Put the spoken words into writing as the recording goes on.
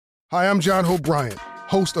Hi, I'm John Hope Bryant,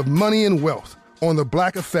 host of Money and Wealth on the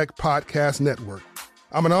Black Effect Podcast Network.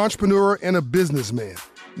 I'm an entrepreneur and a businessman.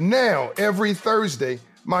 Now, every Thursday,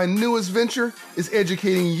 my newest venture is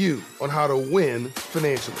educating you on how to win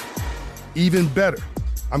financially. Even better,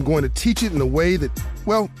 I'm going to teach it in a way that,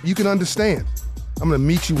 well, you can understand. I'm going to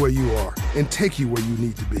meet you where you are and take you where you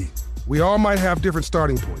need to be. We all might have different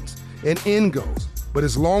starting points and end goals, but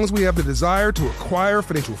as long as we have the desire to acquire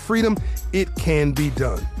financial freedom, it can be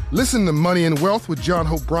done. Listen to Money and Wealth with John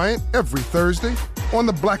Hope Bryant every Thursday on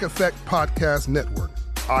the Black Effect Podcast Network,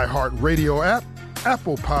 iHeartRadio app,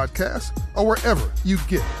 Apple Podcasts, or wherever you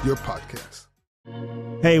get your podcasts.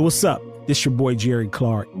 Hey, what's up? This your boy Jerry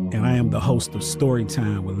Clark, and I am the host of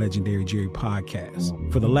Storytime with Legendary Jerry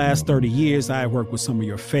Podcast. For the last 30 years, I have worked with some of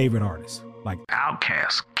your favorite artists, like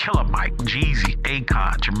Outkast, Killer Mike, Jeezy,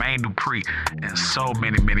 Akon, Jermaine Dupri, and so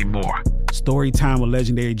many, many more. Storytime with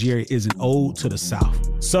Legendary Jerry is an ode to the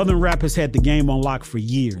South. Southern rap has had the game on lock for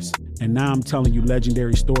years, and now I'm telling you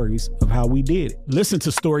legendary stories of how we did it. Listen to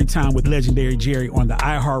Storytime with Legendary Jerry on the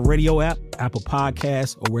iHeartRadio app, Apple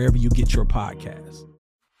Podcasts, or wherever you get your podcasts.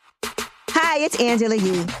 Hi, it's Angela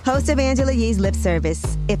Yee, host of Angela Yee's Lip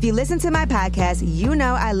Service. If you listen to my podcast, you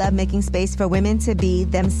know I love making space for women to be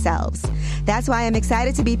themselves. That's why I'm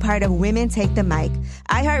excited to be part of Women Take the Mic,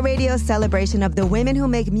 iHeartRadio's celebration of the women who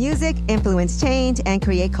make music, influence change, and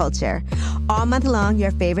create culture. All month long,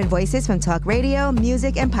 your favorite voices from talk radio,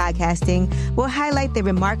 music, and podcasting will highlight the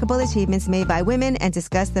remarkable achievements made by women and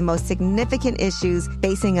discuss the most significant issues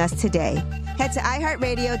facing us today. Head to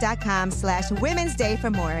iHeartRadio.com/Women's Day for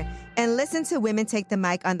more. And listen to Women Take the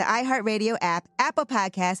Mic on the iHeartRadio app, Apple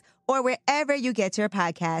Podcasts, or wherever you get your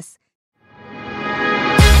podcasts.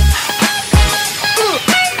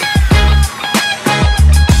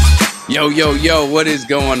 Yo, what is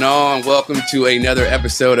going on? Welcome to another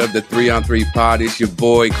episode of the 3on3 Pod. It's your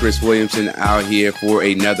boy, Chris Williamson, out here for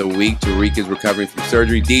another week. Tariq is recovering from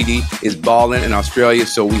surgery. Dee is balling in Australia,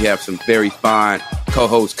 so we have some very fine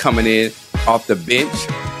co-hosts coming in off the bench.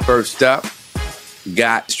 First up,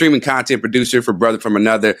 got streaming content producer for Brother From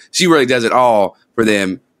Another. She really does it all for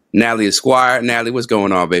them. Natalie Esquire. Natalie, what's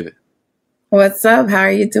going on, baby? What's up? How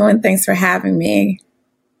are you doing? Thanks for having me.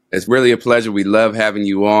 It's really a pleasure. We love having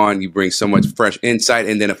you on. You bring so much fresh insight.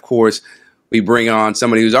 And then, of course, we bring on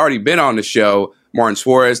somebody who's already been on the show, Martin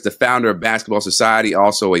Suarez, the founder of Basketball Society,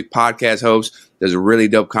 also a podcast host. Does really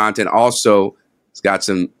dope content. Also, he's got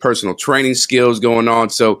some personal training skills going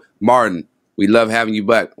on. So, Martin, we love having you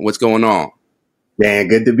back. What's going on? Man,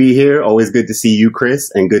 good to be here. Always good to see you,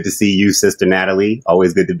 Chris, and good to see you, Sister Natalie.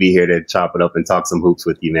 Always good to be here to chop it up and talk some hoops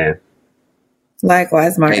with you, man.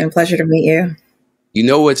 Likewise, Martin. Hey, pleasure to meet you. You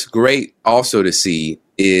know what's great also to see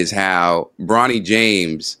is how Bronny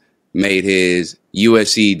James made his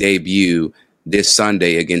USC debut this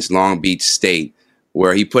Sunday against Long Beach State,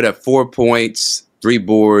 where he put up 4 points, 3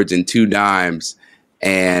 boards, and 2 dimes.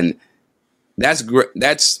 And that's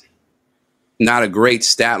not a great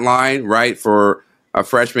stat line, right, for a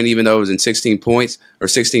freshman, even though it was in 16 points or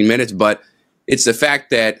 16 minutes. But it's the fact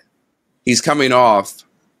that he's coming off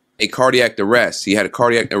a cardiac arrest. He had a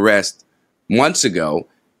cardiac arrest months ago.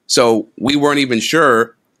 So we weren't even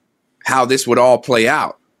sure how this would all play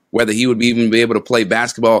out, whether he would even be able to play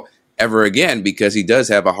basketball ever again, because he does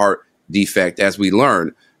have a heart defect, as we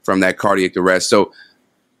learned from that cardiac arrest. So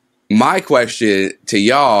my question to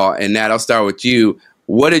y'all, and Nat, I'll start with you.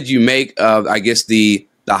 What did you make of, I guess, the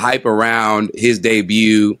hype around his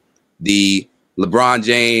debut, the LeBron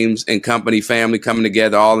James and company family coming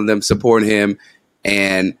together, all of them supporting him,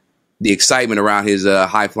 and the excitement around his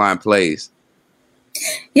high-flying plays?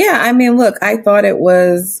 Yeah, I mean, look, I thought it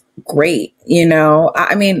was great. You know,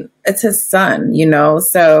 I mean, it's his son, you know,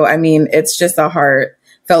 so, I mean, it's just a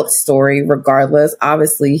heartfelt story regardless.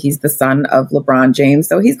 Obviously, he's the son of LeBron James,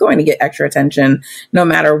 so he's going to get extra attention no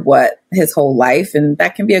matter what his whole life. And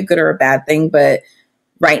that can be a good or a bad thing. But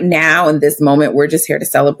right now, in this moment, we're just here to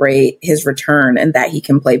celebrate his return and that he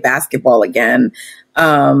can play basketball again.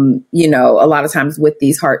 You know, a lot of times with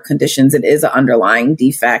these heart conditions, it is an underlying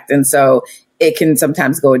defect. And so it can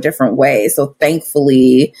sometimes go a different way. So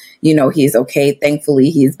thankfully, you know, he's okay.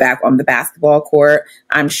 Thankfully, he's back on the basketball court.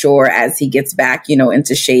 I'm sure as he gets back, you know,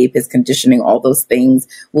 into shape, his conditioning, all those things,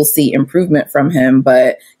 we'll see improvement from him.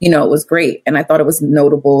 But, you know, it was great. And I thought it was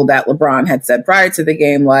notable that LeBron had said prior to the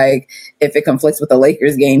game, like, if it conflicts with the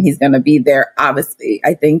Lakers game, he's going to be there. Obviously,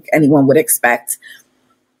 I think anyone would expect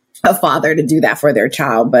a father to do that for their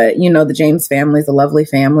child. But, you know, the James family is a lovely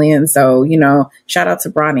family. And so, you know, shout out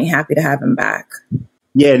to Bronny. Happy to have him back.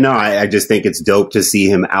 Yeah, no, I just think it's dope to see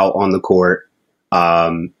him out on the court.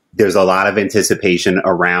 There's a lot of anticipation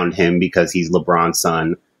around him because he's LeBron's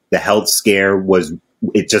son. the health scare was,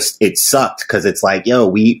 it sucked because it's like, yo,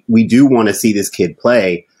 we do want to see this kid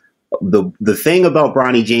play. The thing about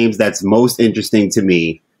Bronny James that's most interesting to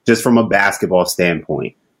me, just from a basketball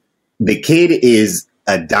standpoint, the kid is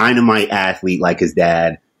a dynamite athlete like his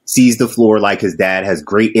dad, sees the floor like his dad, has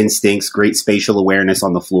great instincts, great spatial awareness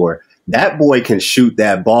on the floor. That boy can shoot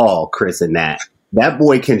that ball, Chris and Nat. That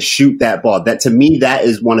boy can shoot that ball. That, to me, that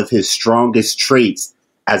is one of his strongest traits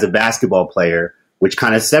as a basketball player, which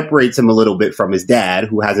kind of separates him a little bit from his dad,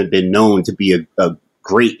 who hasn't been known to be a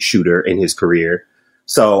great shooter in his career.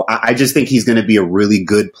 So I just think he's going to be a really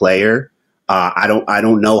good player. I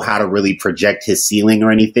don't know how to really project his ceiling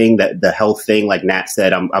or anything. That the health thing, like Nat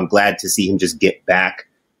said, I'm glad to see him just get back.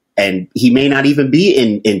 And he may not even be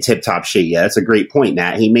in tip-top shape yet. That's a great point,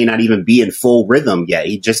 Nat. He may not even be in full rhythm yet.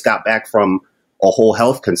 He just got back from a whole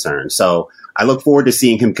health concern. So I look forward to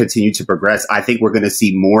seeing him continue to progress. I think we're going to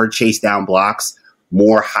see more chase down blocks,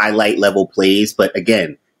 more highlight level plays. But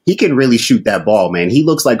again, he can really shoot that ball, man. He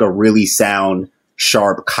looks like a really sound,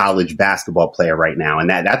 sharp college basketball player right now. And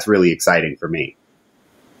that's really exciting for me.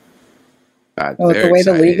 Well, the way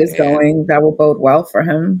the league is going, that will bode well for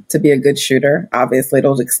him to be a good shooter. Obviously,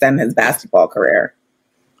 it'll extend his basketball career.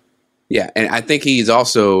 Yeah, and I think he's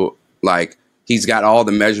also, like, he's got all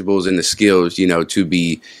the measurables and the skills, you know, to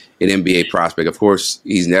be an NBA prospect. Of course,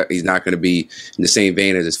 he's not going to be in the same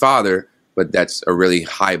vein as his father, but that's a really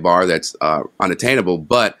high bar that's unattainable.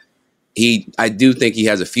 But I do think he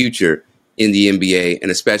has a future in the NBA,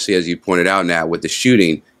 and especially, as you pointed out now, with the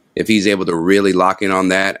shooting, if he's able to really lock in on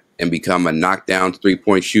that and become a knockdown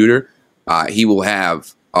three-point shooter, he will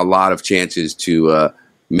have a lot of chances to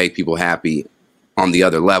make people happy on the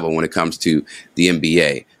other level when it comes to the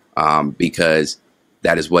NBA, because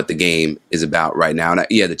that is what the game is about right now. And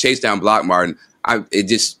the chase down block, Martin,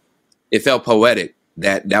 it felt poetic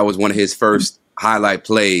that was one of his first highlight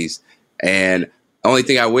plays. And the only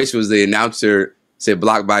thing I wish was the announcer said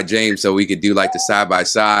blocked by James so we could do like the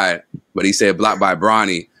side-by-side, but he said blocked by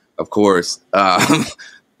Bronny, of course.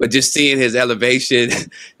 But just seeing his elevation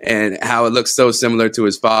and how it looks so similar to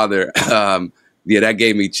his father, that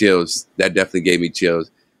gave me chills. That definitely gave me chills.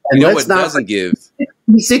 And you know what doesn't give?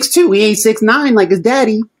 He's 6'2". He ain't 6'9" like his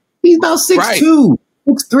daddy. He's about 6'2",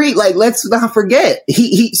 6'3". Like, let's not forget.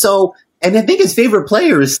 And I think his favorite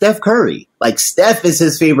player is Steph Curry. Like, Steph is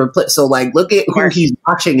his favorite player. So, like, look at who he's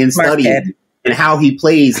watching and studying and how he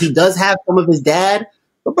plays. He does have some of his dad.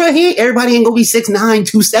 But bro, everybody ain't gonna be 6'9",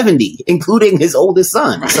 270, including his oldest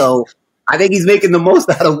son. Right. So I think he's making the most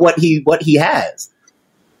out of what he has.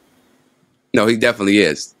 No, he definitely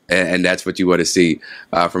is. And that's what you want to see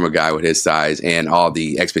from a guy with his size and all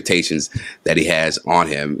the expectations that he has on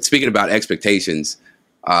him. Speaking about expectations,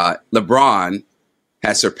 LeBron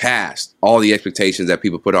has surpassed all the expectations that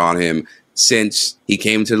people put on him since he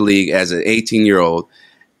came to the league as an 18-year-old.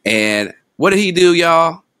 And what did he do,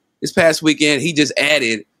 y'all? This past weekend, he just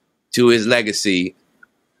added to his legacy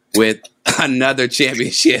with another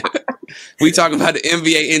championship. We talking about the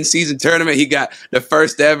NBA in-season tournament. He got the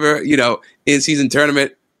first ever, in-season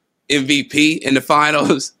tournament MVP in the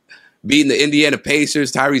finals, beating the Indiana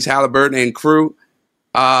Pacers, Tyrese Halliburton and crew.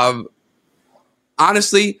 Honestly,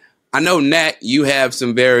 I know, Nat, you have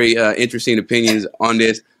some very interesting opinions on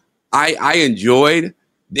this. I enjoyed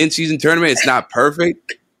the in-season tournament. It's not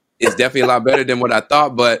perfect. It's definitely a lot better than what I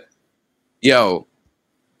thought, but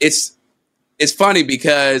it's funny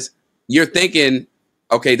because you're thinking,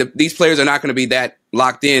 okay, these players are not going to be that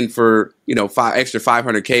locked in for, extra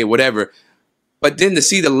 $500K, whatever. But then to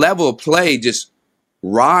see the level of play just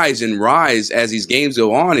rise and rise as these games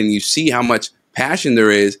go on and you see how much passion there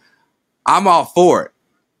is, I'm all for it,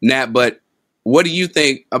 Nat. But what do you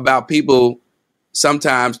think about people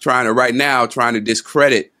sometimes trying to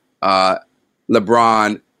discredit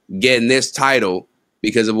LeBron getting this title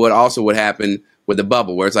because of what happened with the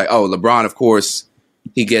bubble, where it's like, oh, LeBron, of course,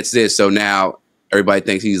 he gets this. So now everybody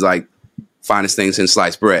thinks he's like finest thing since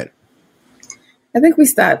sliced bread. I think we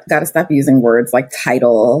got to stop using words like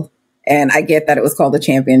title. And I get that it was called a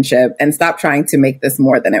championship, and stop trying to make this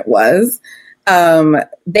more than it was.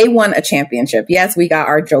 They won a championship. Yes, we got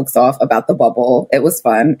our jokes off about the bubble. It was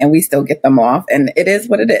fun, and we still get them off. And it is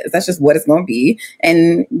what it is. That's just what it's going to be.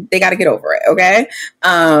 And they got to get over it. Okay.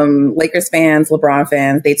 Lakers fans, LeBron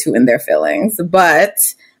fans, they too in their feelings. But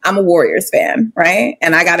I'm a Warriors fan, right?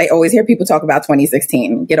 And I got to always hear people talk about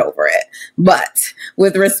 2016. Get over it. But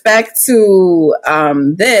with respect to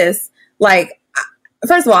this, like,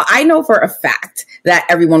 first of all, I know for a fact that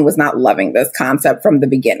everyone was not loving this concept from the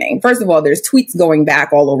beginning. First of all, there's tweets going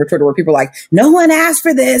back all over Twitter where people are like, no one asked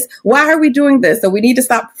for this. Why are we doing this? So we need to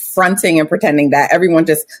stop fronting and pretending that everyone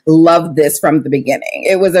just loved this from the beginning.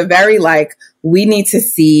 It was a very like, we need to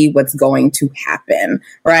see what's going to happen,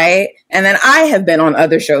 right? And then I have been on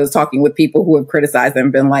other shows talking with people who have criticized them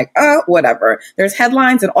and been like, oh, whatever. There's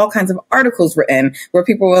headlines and all kinds of articles written where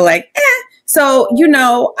people were like, So,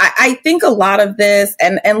 I think a lot of this,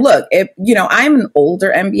 and look, I'm an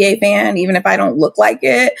older NBA fan, even if I don't look like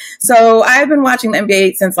it. So I've been watching the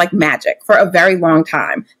NBA since like Magic for a very long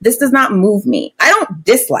time. This does not move me. I don't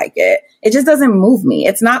dislike it. It just doesn't move me.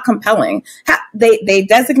 It's not compelling. They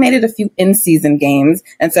designated a few in-season games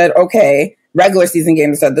and said, okay, regular season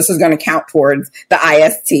games said this is going to count towards the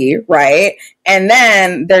IST, right? And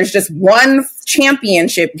then there's just one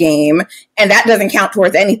championship game and that doesn't count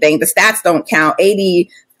towards anything. The stats don't count.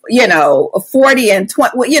 80, 40 and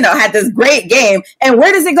 20, had this great game. And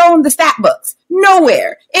where does it go in the stat books?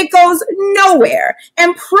 Nowhere. It goes nowhere.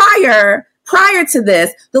 And prior to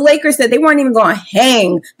this, the Lakers said they weren't even going to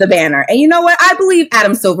hang the banner. And you know what? I believe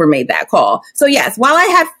Adam Silver made that call. So yes, while I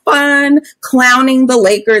had fun clowning the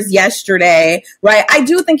Lakers yesterday, right, I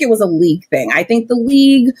do think it was a league thing. I think the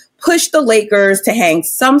league pushed the Lakers to hang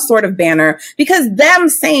some sort of banner because them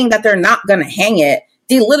saying that they're not going to hang it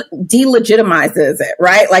delegitimizes it,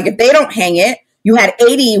 right? Like if they don't hang it, you had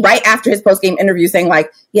 80 right after his post-game interview saying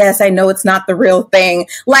like, yes, I know it's not the real thing.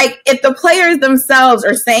 Like if the players themselves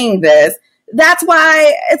are saying this, that's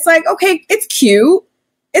why it's like, okay, it's cute,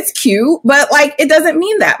 but like, it doesn't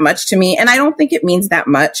mean that much to me. And I don't think it means that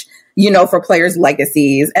much, for players'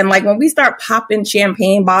 legacies. And like, when we start popping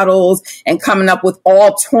champagne bottles and coming up with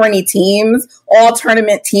all tournament teams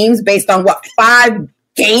based on 5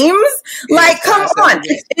 games, like, come on,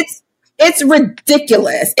 it's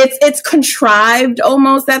ridiculous. It's contrived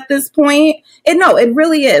almost at this point. It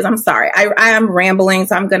really is. I'm sorry. I am rambling,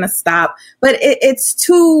 so I'm going to stop. But it's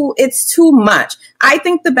too much. I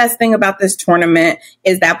think the best thing about this tournament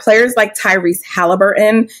is that players like Tyrese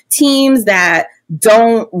Halliburton, teams that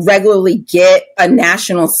don't regularly get a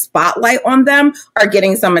national spotlight on them, are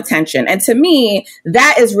getting some attention. And to me,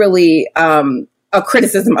 that is really a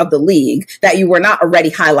criticism of the league, that you were not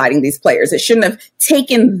already highlighting these players. It shouldn't have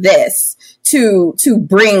taken this to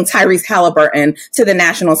bring Tyrese Halliburton to the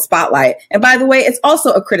national spotlight. And by the way, it's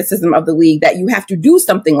also a criticism of the league that you have to do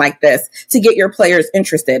something like this to get your players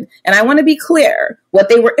interested. And I want to be clear, what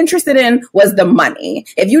they were interested in was the money.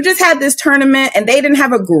 If you just had this tournament and they didn't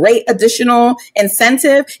have a great additional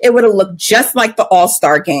incentive, it would have looked just like the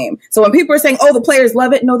All-Star game. So when people are saying, oh, the players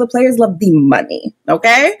love it, no, the players love the money.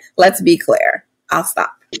 Okay? Let's be clear. I'll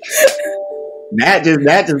stop. That just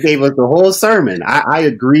gave us the whole sermon. I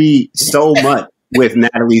agree so much with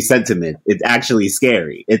Natalie's sentiment. It's actually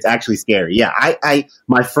scary. Yeah,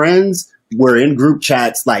 my friends were in group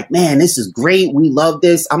chats like, man, this is great. We love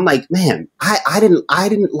this. I'm like, man, I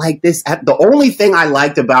didn't like this. The only thing I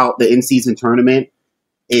liked about the in-season tournament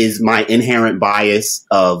is my inherent bias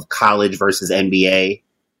of college versus NBA.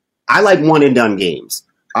 I like one and done games.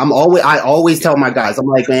 I always tell my guys, I'm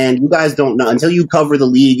like, man, you guys don't know until you cover the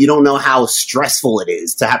league. You don't know how stressful it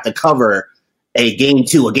is to have to cover a game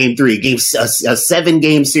 2, a game 3, a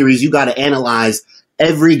 7-game series. You got to analyze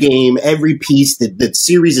every game, every piece. The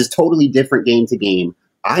series is totally different game to game.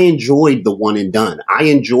 I enjoyed the one and done. I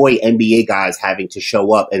enjoy NBA guys having to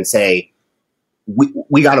show up and say,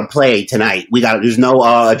 we got to play tonight. There's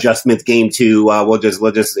no adjustments game 2.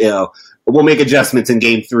 We'll make adjustments in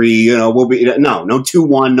game 3. No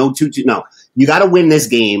 2-1, no 2-2. No, you got to win this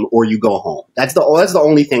game or you go home. That's the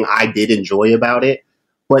only thing I did enjoy about it.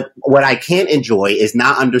 But what I can't enjoy is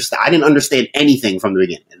not understand. I didn't understand anything from the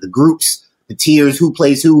beginning. The groups, the tiers, who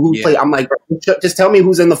plays who plays. I'm like, just tell me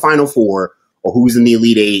who's in the Final Four or who's in the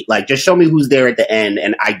Elite 8. Like, just show me who's there at the end,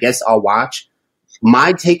 and I guess I'll watch.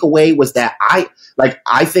 My takeaway was that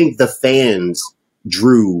I think the fans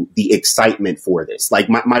drew the excitement for this. Like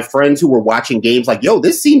my friends who were watching games like, yo,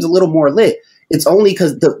 this seems a little more lit. It's only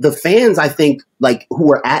because the fans, I think, like who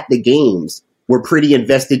were at the games were pretty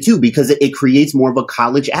invested too, because it creates more of a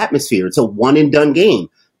college atmosphere. It's a one and done game.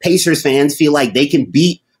 Pacers fans feel like they can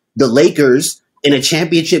beat the Lakers in a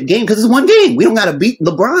championship game because it's one game. We don't got to beat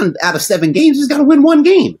LeBron out of 7 games. We just got to win one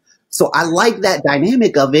game. So I like that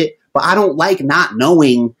dynamic of it, but I don't like not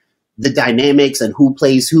knowing the dynamics and who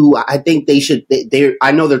plays who. I think they should.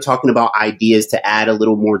 I know they're talking about ideas to add a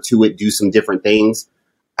little more to it, do some different things.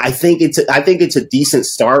 I think it's a decent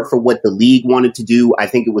start for what the league wanted to do. I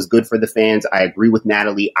think it was good for the fans. I agree with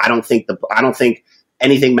Natalie. I don't think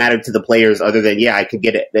anything mattered to the players other than I could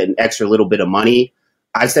get an extra little bit of money.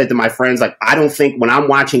 I said to my friends, like, I don't think when I'm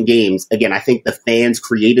watching games, again, I think the fans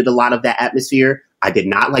created a lot of that atmosphere. I did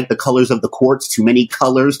not like the colors of the courts, too many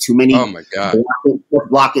colors, too many Oh my God.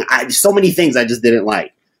 blocking. So many things I just didn't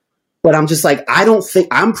like. But I'm just like,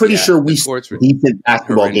 I'm pretty sure we saw decent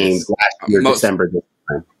basketball games last year, December. This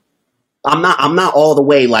time. I'm not all the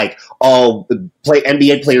way like,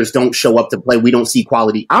 NBA players don't show up to play. We don't see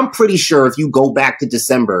quality. I'm pretty sure if you go back to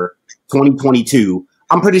December 2022,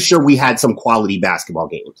 I'm pretty sure we had some quality basketball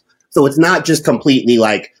games. So it's not just completely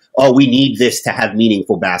like, oh, we need this to have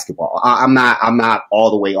meaningful basketball. I'm not all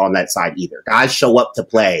the way on that side either. Guys show up to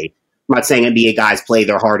play. I'm not saying NBA guys play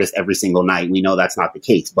their hardest every single night. We know that's not the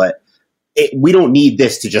case, but we don't need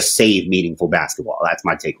this to just save meaningful basketball. That's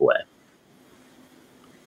my takeaway.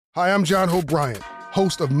 Hi, I'm John Hope Bryant,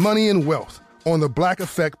 host of Money and Wealth on the Black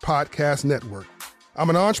Effect Podcast Network. I'm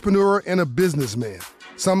an entrepreneur and a businessman.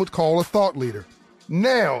 Some would call a thought leader.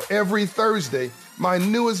 Now, every Thursday, my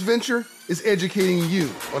newest venture is educating you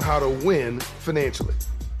on how to win financially.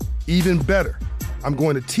 Even better, I'm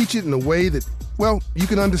going to teach it in a way that, well, you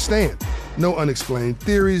can understand. No unexplained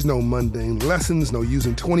theories, no mundane lessons, no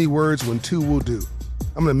using 20 words when 2 will do.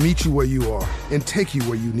 I'm going to meet you where you are and take you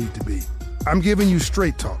where you need to be. I'm giving you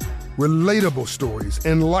straight talk, relatable stories,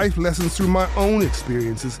 and life lessons through my own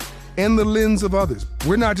experiences and the lens of others.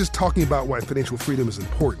 We're not just talking about why financial freedom is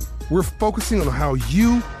important. We're focusing on how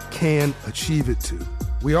you can achieve it too.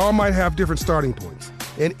 We all might have different starting points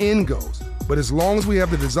and end goals, but as long as we have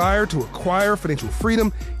the desire to acquire financial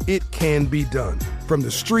freedom, it can be done. From the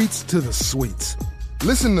streets to the suites.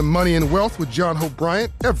 Listen to Money and Wealth with John Hope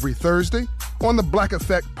Bryant every Thursday on the Black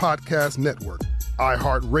Effect Podcast Network,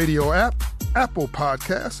 iHeartRadio app, Apple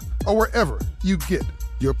Podcasts, or wherever you get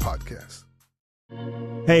your podcasts.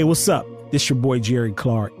 Hey, what's up? This your boy Jerry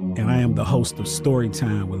Clark, and I am the host of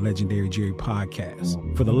Storytime with Legendary Jerry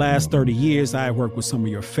Podcast. For the last 30 years, I have worked with some of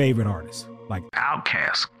your favorite artists, like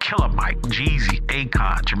Outkast, Killer Mike, Jeezy,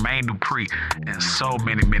 Akon, Jermaine Dupri, and so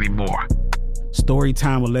many, many more.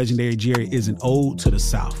 Storytime with Legendary Jerry is an ode to the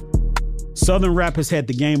South. Southern rap has had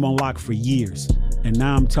the game on lock for years, and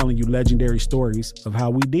now I'm telling you legendary stories of how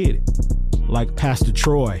we did it. Like Pastor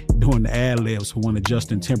Troy doing the ad-libs for one of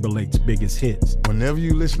Justin Timberlake's biggest hits. Whenever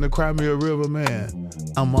you listen to Cry Me a River, man,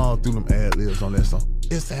 I'm all through them ad-libs on that song.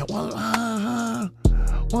 It's that one,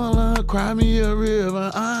 cry me a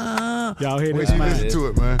river, Y'all hear this, you man? listen to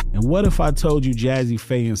it, man. And what if I told you Jazzy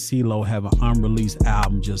Faye and CeeLo have an unreleased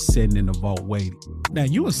album just sitting in the vault waiting? Now,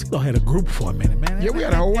 you and CeeLo had a group for a minute, man. Yeah, we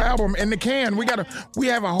had a whole album in the can. We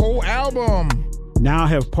have a whole album. Now I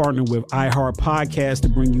have partnered with iHeart Podcast to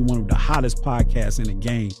bring you one of the hottest podcasts in the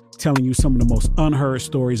game, telling you some of the most unheard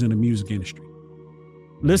stories in the music industry.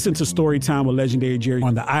 Listen to Storytime with Legendary Jerry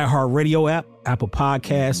on the iHeart Radio app, Apple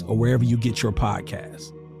Podcasts, or wherever you get your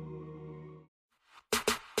podcasts.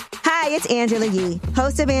 Hi, it's Angela Yee,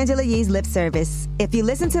 host of Angela Yee's Lip Service. If you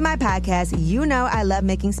listen to my podcast, you know I love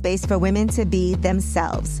making space for women to be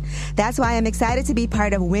themselves. That's why I'm excited to be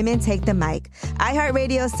part of Women Take the Mic,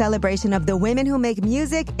 iHeartRadio's celebration of the women who make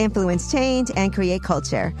music, influence change, and create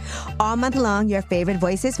culture. All month long, your favorite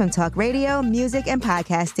voices from talk radio, music, and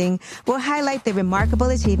podcasting will highlight the remarkable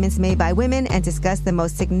achievements made by women and discuss the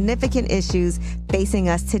most significant issues facing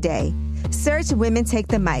us today. Search Women Take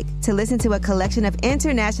the Mic to listen to a collection of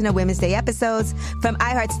International Women's Day episodes from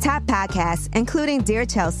iHeart's top podcasts, including Dear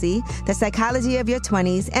Chelsea, The Psychology of Your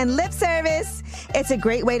 20s, and Lip Service. It's a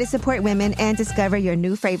great way to support women and discover your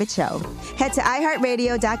new favorite show. Head to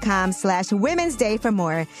iHeartRadio.com/Women's Day for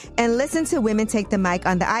more and listen to Women Take the Mic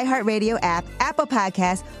on the iHeartRadio app, Apple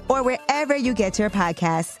Podcasts, or wherever you get your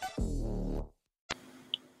podcasts.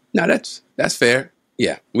 No, that's fair.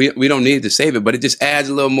 Yeah, we don't need to save it, but it just adds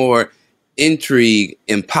a little more intrigue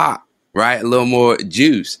and pop, right? A little more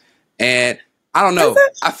juice. And I don't know.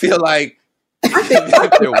 I feel like I think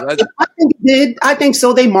if there wasn't, I think it did. I think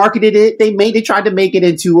so. They marketed it. They tried to make it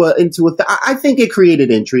into a. I think it created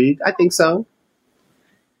intrigue. I think so.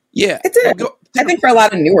 Yeah, It did. I think for a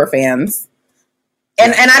lot of newer fans,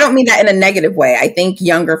 and I don't mean that in a negative way. I think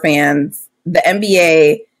younger fans, the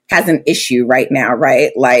NBA has an issue right now,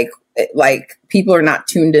 right? Like people are not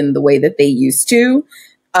tuned in the way that they used to,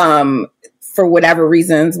 for whatever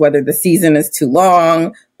reasons, whether the season is too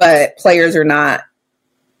long, but players are not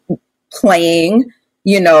playing,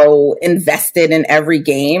 invested in every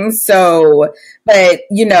game. So, but,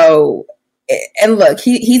 and look,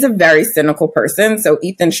 he's a very cynical person. So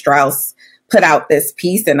Ethan Strauss put out this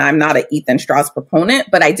piece, and I'm not an Ethan Strauss proponent,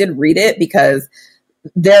 but I did read it because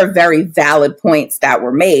they're very valid points that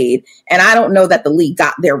were made. And I don't know that the league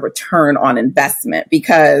got their return on investment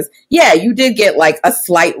because, yeah, you did get like a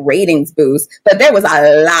slight ratings boost, but there was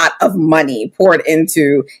a lot of money poured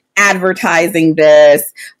into advertising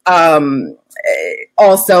this.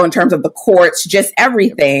 Also in terms of the courts, just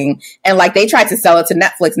everything. And like they tried to sell it to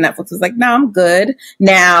Netflix. Netflix was like, no, I'm good.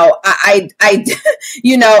 Now I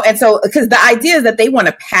you know, and so because the idea is that they want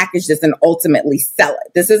to package this and ultimately sell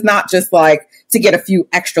it. This is not just like to get a few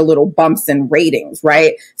extra little bumps in ratings,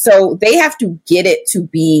 right? So they have to get it to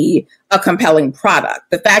be a compelling product.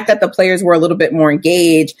 The fact that the players were a little bit more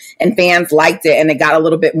engaged and fans liked it and it got a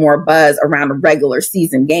little bit more buzz around a regular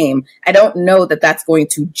season game, I don't know that that's going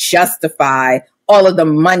to justify all of the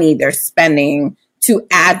money they're spending to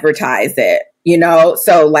advertise it, you know?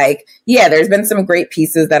 So like, yeah, there's been some great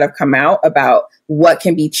pieces that have come out about what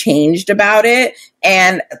can be changed about it.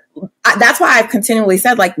 And that's why I've continually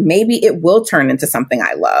said, like, maybe it will turn into something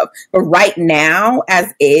I love. But right now,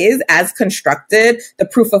 as constructed, the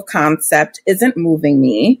proof of concept isn't moving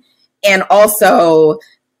me. And also,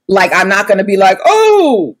 like, I'm not going to be like,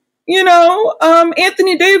 oh, you know,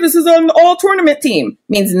 Anthony Davis is on the all tournament team.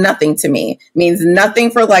 Means nothing to me. Means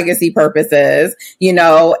nothing for legacy purposes, you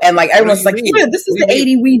know. And like everyone's like, yeah, this is the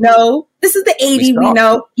 80 we know. This is the 80 we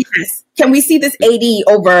know. Yes. Can we see this 80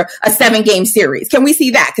 over a 7-game series? Can we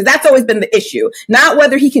see that? Because that's always been the issue. Not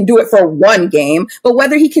whether he can do it for one game, but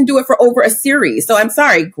whether he can do it for over a series. So I'm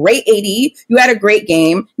sorry, great 80. You had a great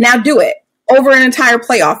game. Now do it over an entire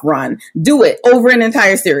playoff run. Do it over an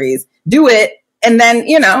entire series. Do it. And then,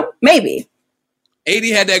 you know, maybe.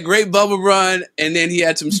 80 had that great bubble run, and then he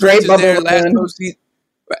had some stretches there last postseason.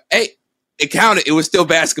 Hey, it counted. It was still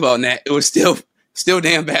basketball, Nat. It was still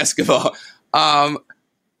damn basketball. I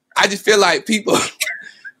just feel like people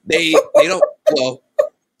they don't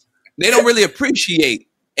really appreciate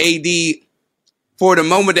AD for the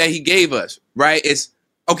moment that he gave us, right? It's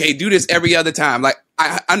okay, do this every other time. Like,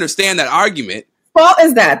 I understand that argument. Fault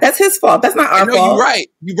is that? That's his fault. That's not our fault.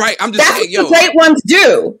 You're right. I'm just saying, what the great ones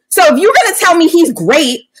do. So if you're going to tell me he's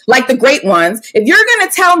great, like the great ones, if you're going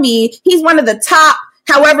to tell me he's one of the top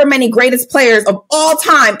however many greatest players of all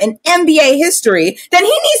time in NBA history, then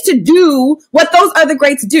he needs to do what those other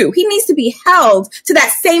greats do. He needs to be held to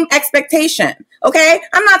that same expectation. Okay.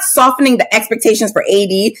 I'm not softening the expectations for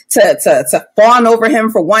AD to fawn over him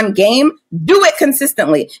for one game. Do it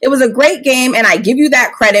consistently. It was a great game, and I give you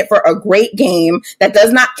that credit for a great game that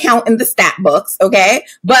does not count in the stat books. Okay.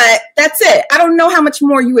 But that's it. I don't know how much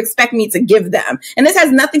more you expect me to give them. And this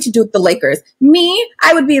has nothing to do with the Lakers.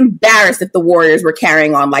 I would be embarrassed if the Warriors were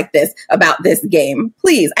carrying on like this about this game.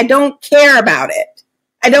 Please. I don't care about it.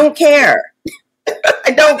 I don't care.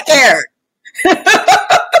 I don't care.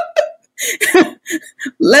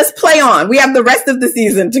 Let's play on. We have the rest of the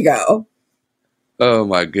season to go. Oh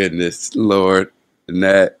my goodness, Lord.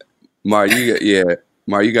 Nat, Mar, you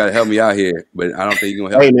got to help me out here, but I don't think you're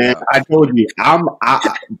gonna help me. Hey man, I told you,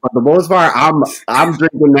 for the most part, I'm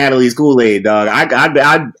drinking Natalie's Kool-Aid, dog.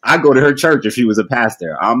 I go to her church if she was a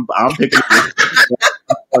pastor. I'm picking. I'm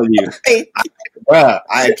telling you,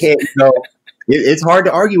 I can't. It's hard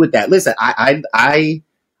to argue with that. Listen,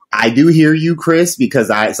 I do hear you, Chris, because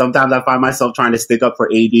sometimes I find myself trying to stick up for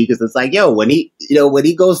AD because it's like, when he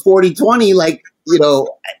goes 40-20, like,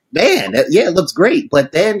 man, it looks great.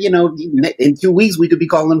 But then, in 2 weeks we could be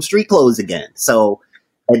calling them street clothes again. So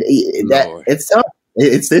it's tough.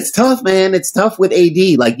 It's tough, man. It's tough with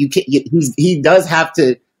AD. Like he does have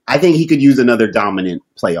to. I think he could use another dominant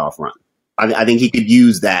playoff run. I think he could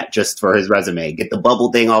use that just for his resume. Get the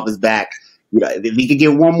bubble thing off his back. If he could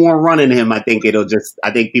get one more run in him, I think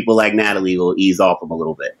people like Natalie will ease off him a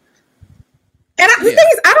little bit. And the thing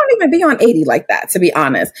is, I don't even be on 80 like that, to be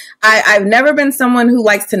honest. I've never been someone who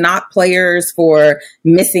likes to knock players for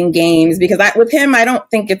missing games because with him, I don't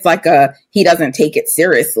think it's like he doesn't take it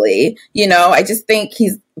seriously. I just think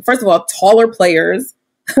first of all, taller players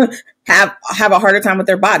have a harder time with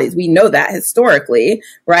their bodies. We know that historically,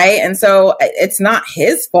 right? And so it's not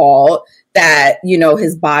his fault that,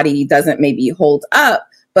 his body doesn't maybe hold up.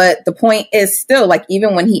 But the point is still, like,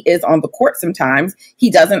 even when he is on the court sometimes, he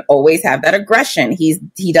doesn't always have that aggression. He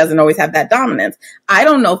doesn't always have that dominance. I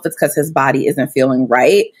don't know if it's because his body isn't feeling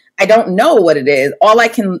right. I don't know what it is. All I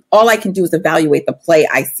can do is evaluate the play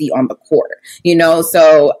I see on the court,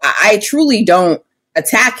 So I truly don't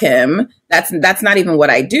attack him. That's not even what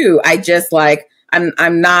I do. I just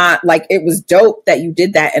I'm not like, it was dope that you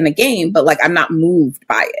did that in a game, but like, I'm not moved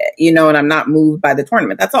by it, and I'm not moved by the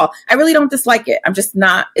tournament. That's all. I really don't dislike it. I'm just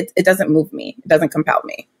not, it doesn't move me. It doesn't compel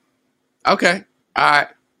me. Okay. All right.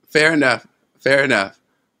 Fair enough.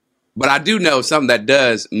 But I do know something that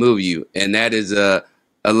does move you. And that is,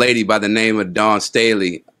 a lady by the name of Dawn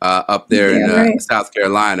Staley up there in South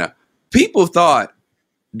Carolina. People thought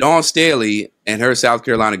Dawn Staley and her South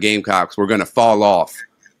Carolina Gamecocks were going to fall off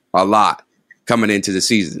a lot coming into the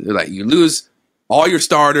season. They're like, you lose all your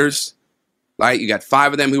starters, right? You got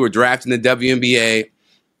 5 of them who were drafted in the WNBA.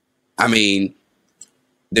 I mean,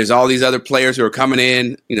 there's all these other players who are coming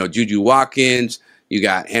in, Juju Watkins, you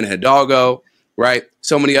got Hannah Hidalgo, right?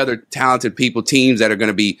 So many other talented teams that are going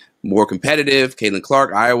to be more competitive, Caitlin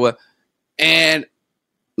Clark, Iowa. And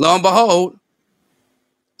lo and behold,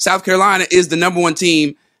 South Carolina is the number 1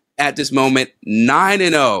 team at this moment,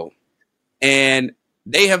 9-0. And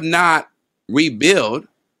they have not rebuilt.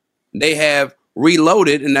 They have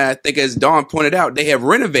reloaded. And I think, as Dawn pointed out, they have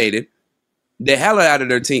renovated the hell out of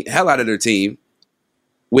their team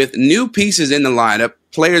with new pieces in the lineup,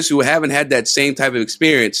 players who haven't had that same type of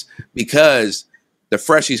experience because the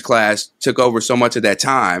freshies class took over so much of that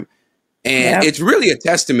time. And it's really a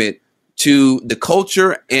testament to the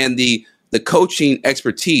culture and the coaching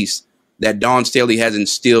expertise that Dawn Staley has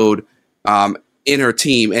instilled in her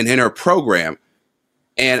team and in her program.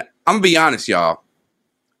 And I'm going to be honest, y'all.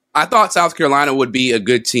 I thought South Carolina would be a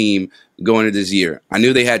good team going into this year. I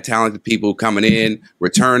knew they had talented people coming in,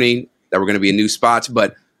 returning, that were going to be in new spots,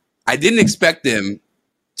 but I didn't expect them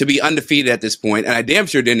to be undefeated at this point, and I damn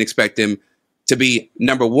sure didn't expect them to be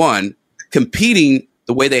number 1, competing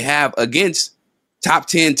the way they have against top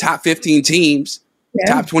 10, top 15 teams,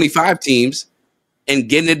 top 25 teams, and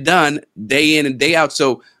getting it done day in and day out.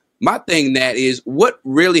 So my thing, Nat, is what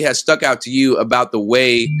really has stuck out to you about the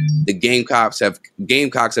way the Gamecocks have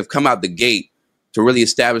come out the gate to really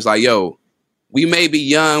establish, like, yo, we may be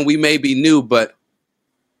young, we may be new, but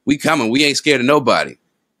we coming. We ain't scared of nobody.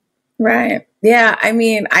 Right. Yeah. I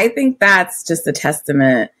mean, I think that's just a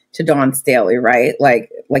testament to Dawn Staley, right? Like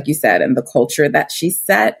you said, and the culture that she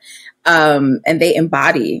set, and they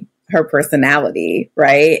embody her personality,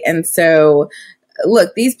 right? And so,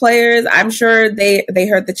 look, these players, I'm sure they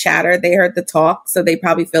heard the chatter, they heard the talk, so they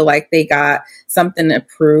probably feel like they got something to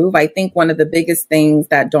prove. I think one of the biggest things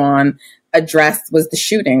that Dawn addressed was the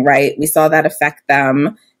shooting, right? We saw that affect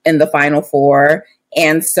them in the Final Four.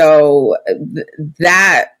 And so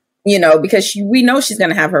that, because we know she's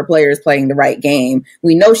going to have her players playing the right game.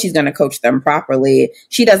 We know she's going to coach them properly.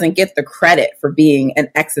 She doesn't get the credit for being an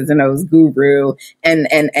X's and O's guru and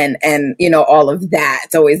all of that.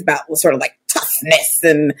 It's always about sort of like toughness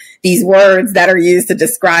and these words that are used to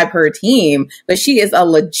describe her team. But she is a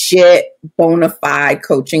legit bona fide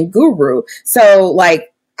coaching guru. So like,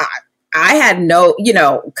 I had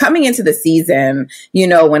coming into the season,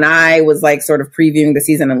 when I was like sort of previewing the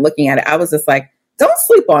season and looking at it, I was just like, don't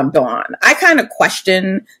sleep on Dawn. I kind of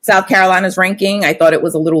questioned South Carolina's ranking. I thought it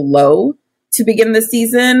was a little low to begin the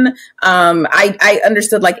season. I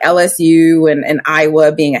understood like LSU and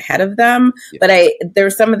Iowa being ahead of them, but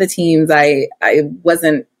there's some of the teams I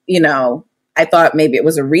wasn't, I thought maybe it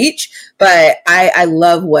was a reach, but I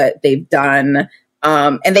love what they've done.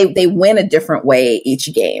 And they win a different way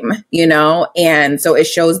each game, and so it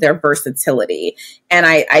shows their versatility. And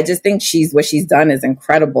I just think what she's done is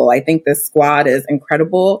incredible. I think the squad is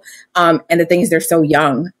incredible. And the thing is, they're so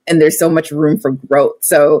young and there's so much room for growth.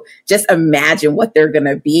 So just imagine what they're going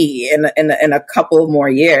to be in a couple more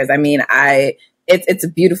years. I mean, it's a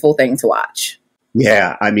beautiful thing to watch.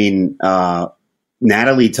 Yeah. I mean,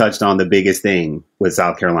 Natalie touched on the biggest thing with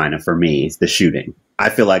South Carolina for me is the shooting. I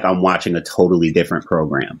feel like I'm watching a totally different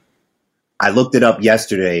program. I looked it up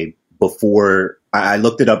yesterday before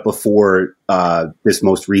this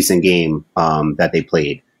most recent game that they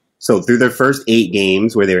played. So through their first 8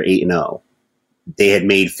 games where they're 8-0, they had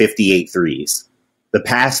made 58 threes. The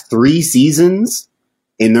past 3 seasons,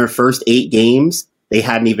 in their first 8 games, they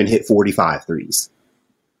hadn't even hit 45 threes.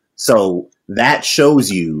 So that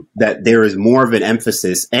shows you that there is more of an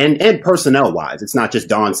emphasis and personnel wise. It's not just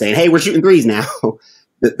Dawn saying, hey, we're shooting threes now.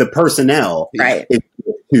 The personnel is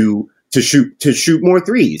to shoot more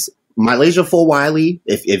threes. Mylasia Fulwiley,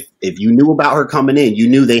 if you knew about her coming in, you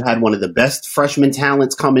knew they had one of the best freshman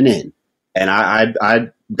talents coming in. And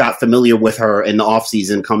I got familiar with her in the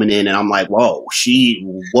offseason coming in, and I'm like, whoa.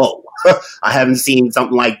 I haven't seen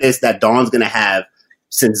something like this that Dawn's going to have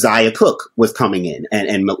since Zia Cook was coming in.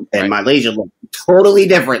 And Mylasia looked totally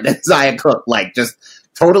different than Zia Cook, like just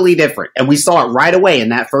totally different. And we saw it right away in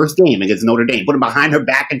that first game against Notre Dame, putting behind her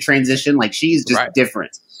back in transition. Like she's just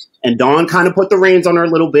different. And Dawn kind of put the reins on her a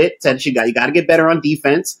little bit, said you got to get better on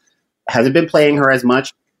defense. Hasn't been playing her as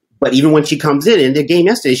much. But even when she comes in the game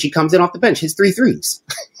yesterday, she comes in off the bench, hits 3 threes.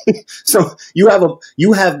 So you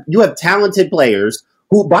have talented players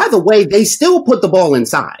who, by the way, they still put the ball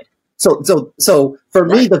inside. So for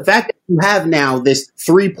me, the fact that you have now this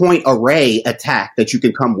 3-point array attack that you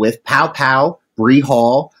can come with, Pow, Bree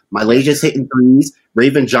Hall, Malaysia's hitting threes,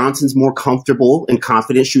 Raven Johnson's more comfortable and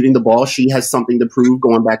confident shooting the ball. She has something to prove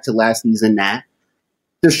going back to last season. That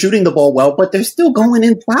they're shooting the ball well, but they're still going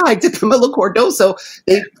inside to Camila Cardoso.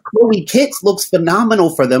 Chloe Kitts looks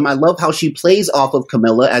phenomenal for them. I love how she plays off of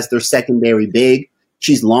Camila as their secondary big.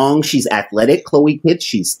 She's long, she's athletic. Chloe Kitts,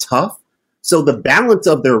 she's tough. So the balance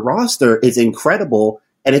of their roster is incredible,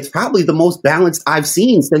 and it's probably the most balanced I've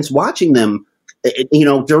seen since watching them,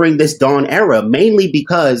 during this Dawn era, mainly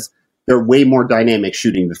because they're way more dynamic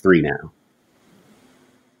shooting the three now.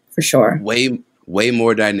 For sure. Way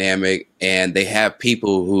more dynamic, and they have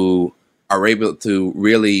people who are able to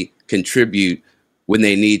really contribute when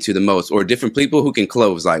they need to the most, or different people who can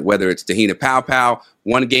close, like whether it's Tahina Pow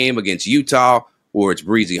one game against Utah, or it's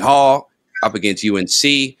Breezy Hall up against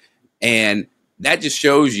UNC. And that just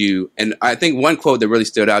shows you, and I think one quote that really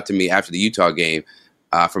stood out to me after the Utah game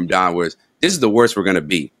from Don was, "This is the worst we're going to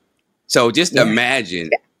be." So just imagine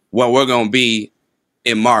what we're going to be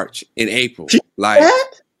in March, in April. Like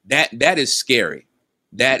that is scary.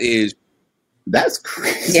 That's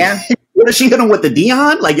crazy. Yeah. She hit him with the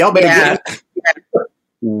Dion? Like, y'all better get it.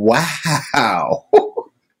 Wow.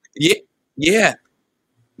 Yeah.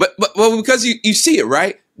 But because you see it,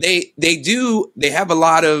 right? They have a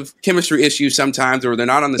lot of chemistry issues sometimes, or they're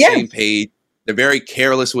not on the same page. They're very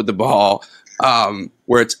careless with the ball,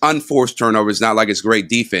 where it's unforced turnovers, not like it's great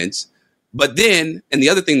defense. But then, and the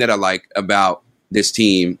other thing that I like about this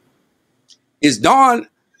team is Dawn,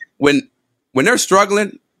 when they're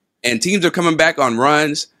struggling and teams are coming back on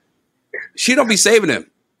runs, she don't be saving them.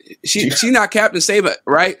 She not Captain Save It,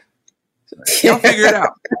 right? Y'all figure it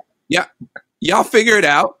out. Yeah, y'all figure it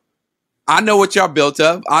out. I know what y'all built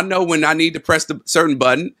of. I know when I need to press the certain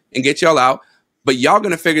button and get y'all out, but y'all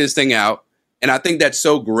going to figure this thing out. And I think that's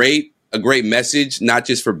so great, a great message, not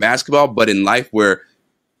just for basketball, but in life, where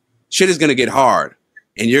shit is going to get hard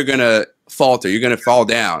and you're going to falter. You're going to fall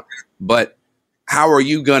down. But how are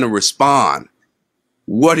you going to respond?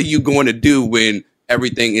 What are you going to do when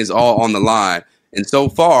everything is all on the line? And so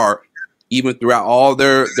far, even throughout all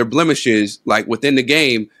their blemishes, like within the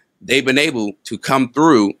game, they've been able to come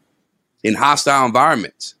through in hostile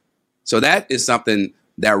environments. So that is something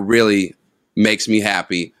that really makes me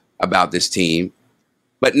happy about this team.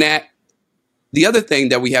 But Nat, the other thing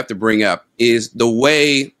that we have to bring up is the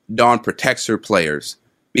way Dawn protects her players.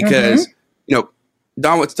 Because,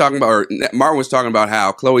 Dawn was talking about, or Martin was talking about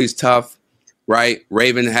how Chloe's tough, right?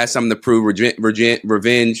 Raven has something to prove,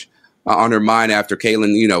 revenge on her mind after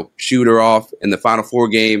Caitlin, shoot her off in the Final Four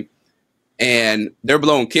game. And they're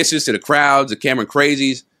blowing kisses to the crowds, the Cameron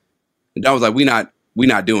Crazies. And Dawn was like, we not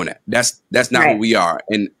doing that. That's not what we are.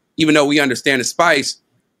 And even though we understand the spice,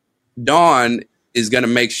 Dawn is going to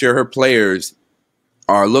make sure her players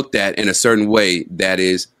are looked at in a certain way that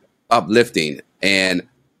is uplifting. And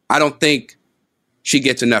I don't think she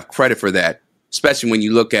gets enough credit for that, especially when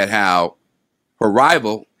you look at how her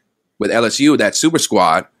rival with LSU, that super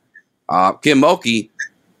squad, Kim Mulkey,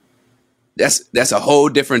 that's a whole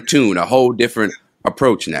different tune, a whole different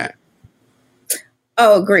approach now.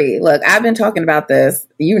 Oh, agree. Look, I've been talking about this,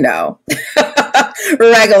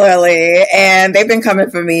 regularly, and they've been coming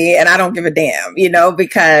for me, and I don't give a damn,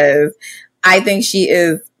 because I think she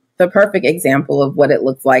is the perfect example of what it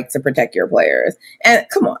looks like to protect your players. And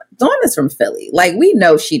come on, Dawn is from Philly. Like, we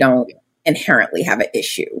know she don't inherently have an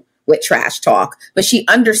issue with trash talk, but she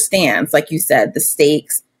understands, like you said, the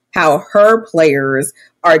stakes, how her players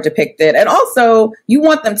are depicted. And also, you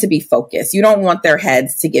want them to be focused. You don't want their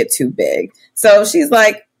heads to get too big. So she's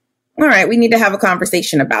like, all right, we need to have a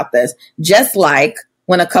conversation about this. Just like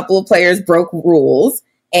when a couple of players broke rules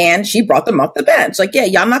and she brought them off the bench. Like, yeah,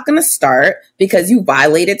 y'all not going to start because you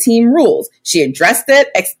violated team rules. She addressed it,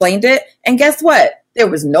 explained it. And guess what? There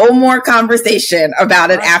was no more conversation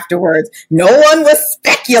about it afterwards. No one was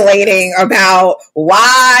speculating about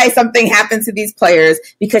why something happened to these players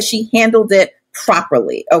because she handled it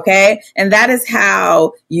properly. Okay. And that is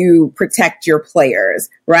how you protect your players,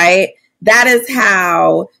 right? That is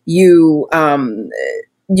how you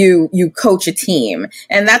coach a team.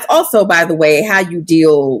 And that's also, by the way, how you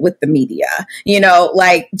deal with the media, and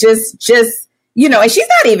she's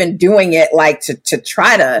not even doing it like to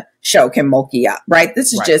try to show Kim Mulkey up, right?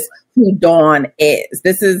 This is just who Dawn is.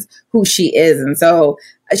 This is who she is. And so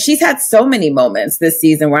she's had so many moments this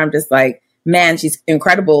season where I'm just like, man, she's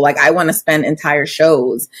incredible. Like, I want to spend entire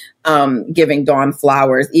shows giving Dawn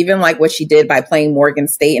flowers, even like what she did by playing Morgan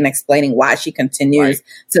State and explaining why she continues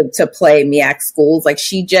to play MEAC schools. Like,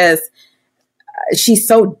 she's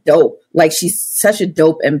so dope Like, she's such a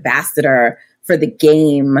dope ambassador for the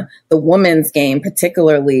game, the women's game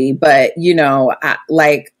particularly. But, you know,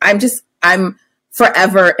 I'm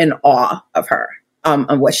forever in awe of her,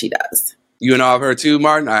 of what she does. You in awe of her too,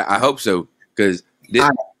 Martin? I hope so, because this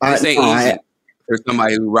ain't easy for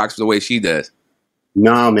somebody who rocks the way she does.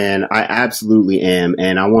 No, man, I absolutely am.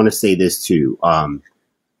 And I want to say this too.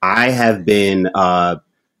 I have been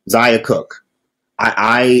Zia Cooke.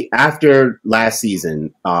 I after last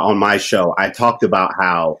season on my show, I talked about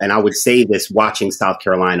how, and I would say this watching South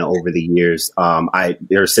Carolina over the years.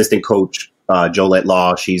 Their assistant coach, Jolette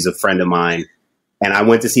Law, she's a friend of mine. And I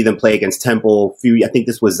went to see them play against Temple. I think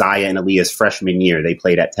this was Zia and Aaliyah's freshman year. They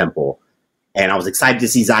played at Temple. And I was excited to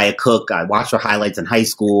see Zia Cooke. I watched her highlights in high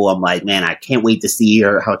school. I'm like, man, I can't wait to see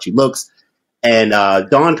her, how she looks. And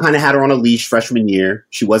Dawn kind of had her on a leash freshman year.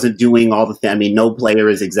 She wasn't doing all the things. I mean, no player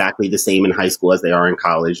is exactly the same in high school as they are in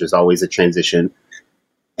college. There's always a transition.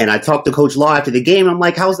 And I talked to Coach Law after the game. I'm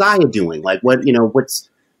like, how's Zia doing? Like, what's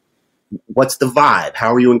the vibe?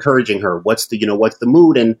 How are you encouraging her? What's the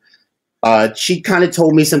mood? And she kind of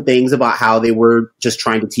told me some things about how they were just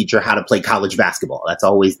trying to teach her how to play college basketball. That's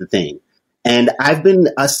always the thing. And I've been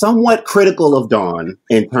somewhat critical of Dawn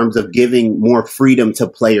in terms of giving more freedom to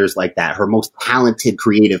players like that, her most talented,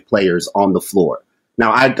 creative players on the floor.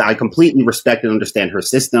 Now, I completely respect and understand her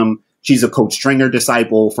system. She's a Coach Stringer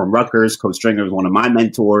disciple from Rutgers. Coach Stringer is one of my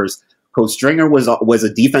mentors. Coach Stringer was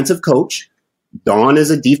a defensive coach. Dawn is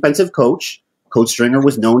a defensive coach. Coach Stringer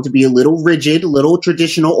was known to be a little rigid, a little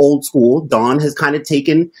traditional, old school. Dawn has kind of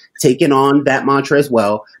taken on that mantra as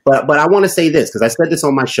well. But I want to say this, because I said this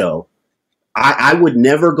on my show. I would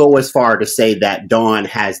never go as far to say that Dawn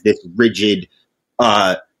has this rigid.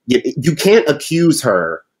 You can't accuse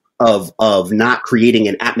her of not creating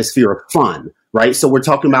an atmosphere of fun, right? So we're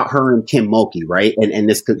talking about her and Kim Mulkey, right? And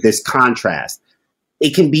this contrast.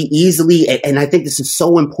 It can be easily, and I think this is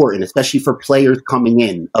so important, especially for players coming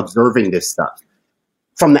in, observing this stuff.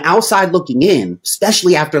 From the outside looking in,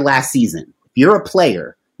 especially after last season, if you're a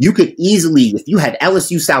player, you could easily, if you had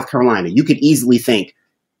LSU, South Carolina, you could easily think,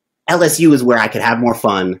 LSU is where I could have more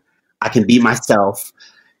fun. I can be myself.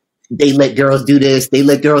 They let girls do this. They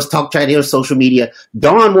let girls talk trash on social media.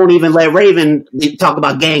 Dawn won't even let Raven talk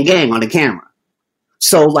about gang on the camera.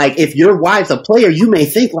 So, like, if your wife's a player, you may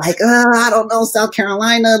think, like, I don't know, South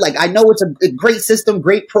Carolina. Like, I know it's a great system,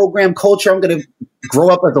 great program, culture. I'm going to grow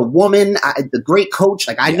up as a woman, the great coach.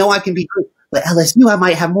 Like, I know I can be great. But LSU, I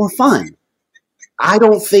might have more fun. I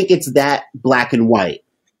don't think it's that black and white.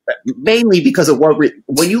 Mainly because of what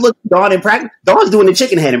when you look at Dawn in practice, Dawn's doing the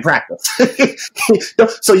chicken head in practice.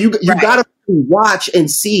 So you got to watch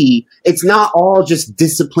and see. It's not all just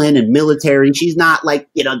discipline and military. She's not like,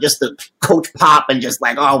 just a Coach Pop and just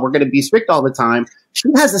like, oh, we're going to be strict all the time. She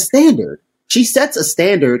has a standard. She sets a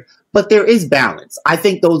standard, but there is balance. I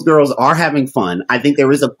think those girls are having fun. I think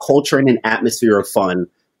there is a culture and an atmosphere of fun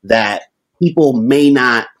that people may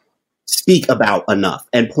not speak about enough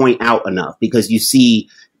and point out enough, because you see,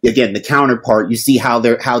 again, the counterpart, you see how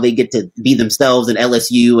they get to be themselves in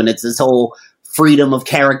LSU, and it's this whole freedom of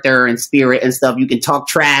character and spirit and stuff. You can talk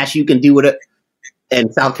trash, you can do it.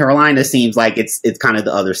 And South Carolina seems like it's kind of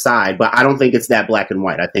the other side, but I don't think it's that black and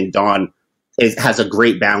white. I think Dawn has a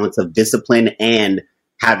great balance of discipline and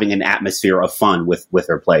having an atmosphere of fun with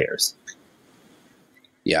her players.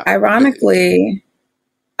 Yeah. Ironically,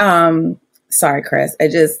 sorry, Chris.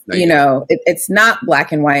 It's not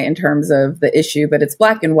black and white in terms of the issue, but it's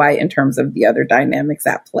black and white in terms of the other dynamics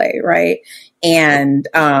at play, right? And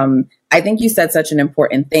I think you said such an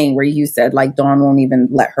important thing where you said, like, Dawn won't even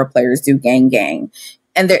let her players do gang.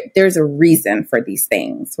 And there's a reason for these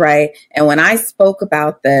things, right? And when I spoke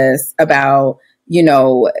about this, about,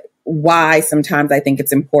 why sometimes I think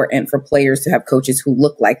it's important for players to have coaches who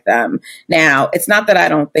look like them. Now, it's not that I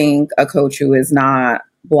don't think a coach who is not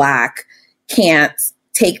Black can't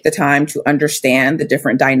take the time to understand the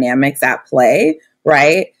different dynamics at play,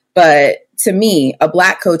 right? But to me, a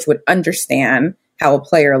Black coach would understand how a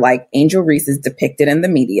player like Angel Reese is depicted in the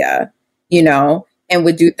media, and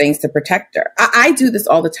would do things to protect her. I do this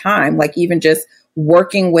all the time, like even just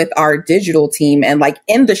working with our digital team. And like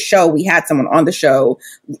in the show, we had someone on the show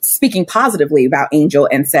speaking positively about Angel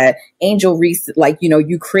and said, Angel Reese, like,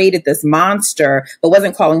 you created this monster, but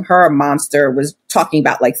wasn't calling her a monster, was talking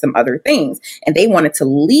about like some other things. And they wanted to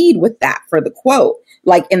lead with that for the quote,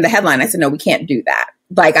 like in the headline. I said, no, we can't do that.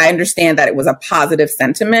 Like, I understand that it was a positive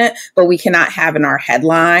sentiment, but we cannot have in our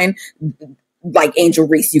headline like Angel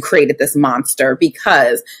Reese, you created this monster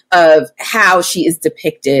because of how she is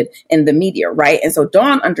depicted in the media, right? And so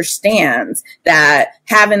Dawn understands that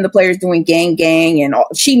having the players doing gang and all,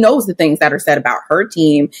 she knows the things that are said about her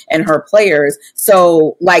team and her players.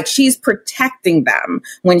 So like she's protecting them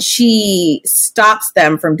when she stops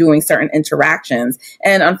them from doing certain interactions.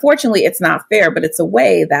 And unfortunately, it's not fair, but it's a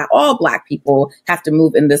way that all Black people have to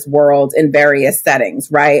move in this world in various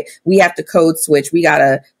settings, right? We have to code switch. We got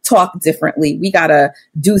to talk differently. We got to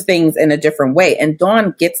do things in a different way. And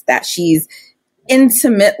Dawn gets that. She's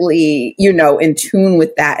intimately, in tune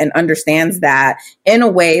with that and understands that in a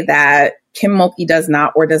way that Kim Mulkey does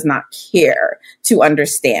not or does not care to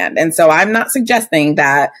understand. And so I'm not suggesting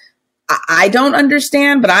that I don't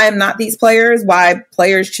understand, but I am not these players, why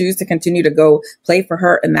players choose to continue to go play for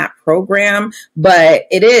her in that program. But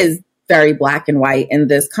it is very black and white in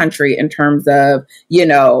this country in terms of,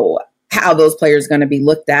 how those players are going to be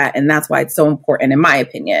looked at. And that's why it's so important, in my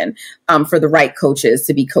opinion, for the right coaches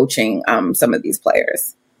to be coaching some of these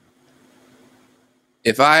players.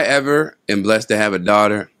 If I ever am blessed to have a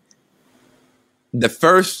daughter, the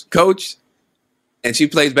first coach, and she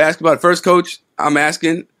plays basketball, the first coach I'm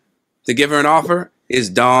asking to give her an offer is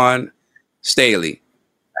Dawn Staley.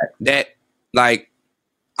 That, I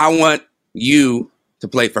want you to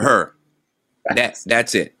play for her.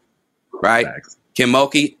 That's it, right? Thanks. Kim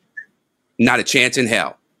Mulkey, not a chance in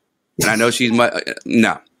hell. And I know she's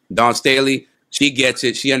no. Dawn Staley, she gets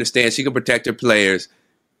it. She understands. She can protect her players,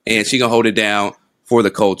 and she can hold it down for the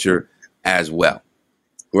culture as well,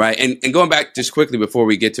 right? And going back just quickly before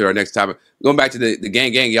we get to our next topic, going back to the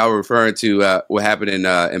gang, y'all were referring to what happened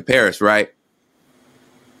in Paris, right?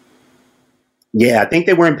 Yeah, I think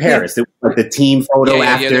they were in Paris. It was like the team photo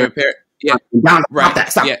after. Yeah, they were in Paris. Yeah, right.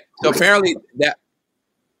 Stop. Yeah. So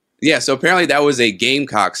apparently that was a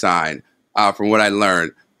Gamecock sign. From what I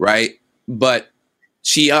learned, right? But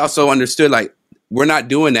she also understood, we're not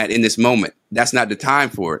doing that in this moment. That's not the time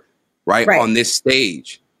for it, right? On this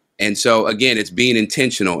stage. And so, again, it's being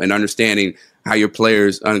intentional and understanding how your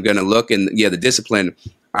players are going to look. And, the discipline,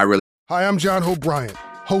 Hi, I'm John Hope Bryant,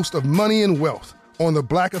 host of Money and Wealth on the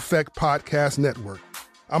Black Effect Podcast Network.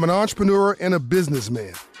 I'm an entrepreneur and a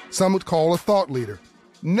businessman. Some would call a thought leader.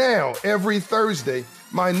 Now, every Thursday,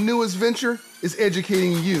 my newest venture is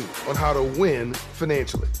educating you on how to win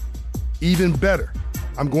financially. Even better,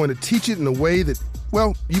 I'm going to teach it in a way that,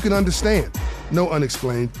 you can understand. No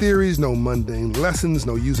unexplained theories, no mundane lessons,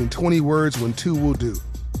 no using 20 words when 2 will do.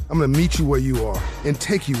 I'm going to meet you where you are and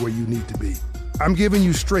take you where you need to be. I'm giving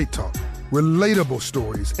you straight talk, relatable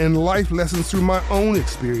stories, and life lessons through my own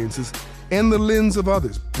experiences and the lens of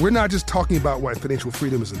others. We're not just talking about why financial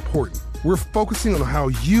freedom is important. We're focusing on how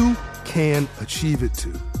you can achieve it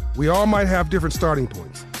too. We all might have different starting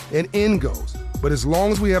points and end goals, but as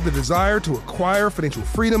long as we have the desire to acquire financial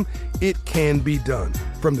freedom, it can be done.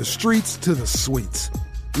 From the streets to the suites.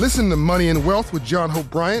 Listen to Money and Wealth with John Hope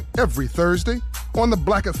Bryant every Thursday on the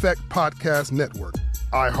Black Effect Podcast Network,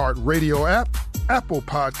 iHeartRadio app, Apple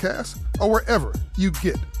Podcasts, or wherever you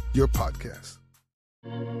get your podcasts.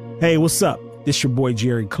 Hey, what's up? This your boy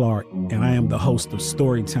Jerry Clark, and I am the host of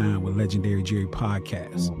Storytime with Legendary Jerry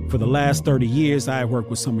Podcast. For the last 30 years, I have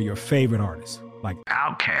worked with some of your favorite artists, like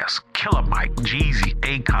Outkast, Killer Mike, Jeezy,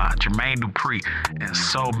 Akon, Jermaine Dupri, and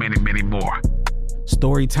so many, many more.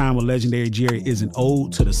 Storytime with Legendary Jerry is an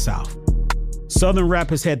ode to the South. Southern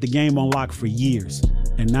rap has had the game on lock for years,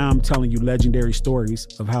 and now I'm telling you legendary stories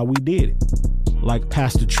of how we did it. Like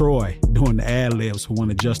Pastor Troy doing the ad-libs for one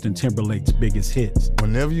of Justin Timberlake's biggest hits.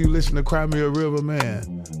 Whenever you listen to Cry Me a River,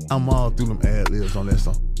 man, I'm all through them ad-libs on that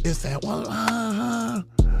song. It's that one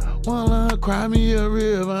cry me a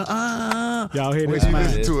river. Y'all hear this, man? man?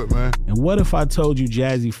 Listen to it, man. And what if I told you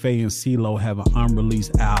Jazzy Faye and CeeLo have an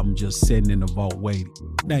unreleased album just sitting in the vault waiting?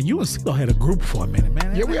 Now, you and CeeLo had a group for a minute,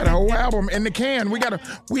 man. Yeah, we had a whole album in the can. We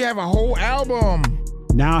have a whole album.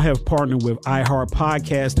 Now I have partnered with iHeart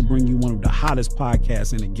Podcast to bring you one of the hottest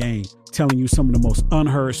podcasts in the game, telling you some of the most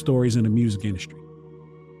unheard stories in the music industry.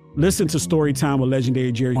 Listen to Storytime with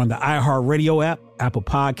Legendary Jerry on the iHeartRadio app, Apple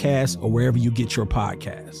Podcasts, or wherever you get your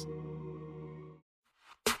podcasts.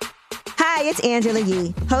 Hi, it's Angela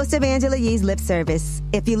Yee, host of Angela Yee's Lip Service.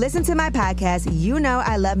 If you listen to my podcast, you know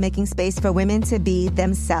I love making space for women to be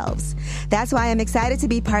themselves. That's why I'm excited to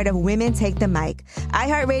be part of Women Take the Mic,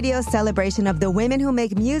 iHeartRadio's celebration of the women who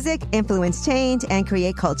make music, influence change, and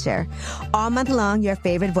create culture. All month long, your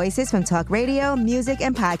favorite voices from talk radio, music,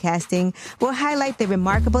 and podcasting will highlight the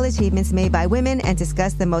remarkable achievements made by women and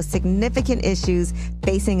discuss the most significant issues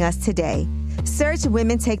facing us today. Search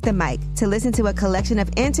Women Take the Mic to listen to a collection of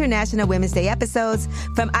International Women's Day episodes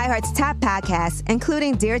from iHeart's top podcasts,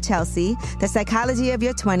 including Dear Chelsea, The Psychology of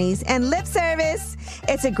Your 20s, and Lip Service.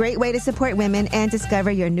 It's a great way to support women and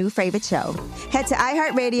discover your new favorite show. Head to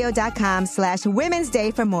iHeartRadio.com/Women's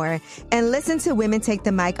Day for more and listen to Women Take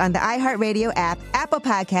the Mic on the iHeartRadio app, Apple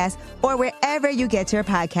Podcasts, or wherever you get your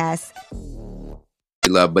podcasts.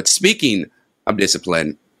 Love, but speaking of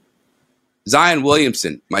discipline, Zion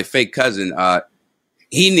Williamson, my fake cousin,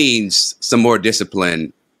 he needs some more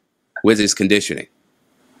discipline with his conditioning.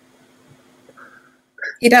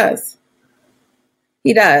 He does.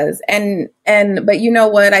 But you know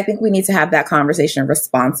what? I think we need to have that conversation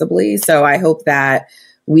responsibly. So I hope that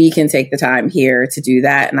we can take the time here to do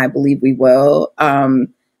that. And I believe we will.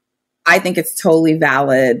 I think it's totally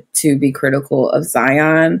valid to be critical of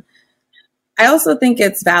Zion. I also think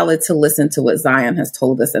it's valid to listen to what Zion has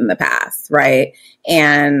told us in the past, right?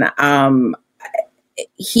 And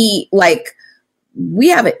we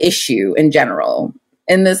have an issue in general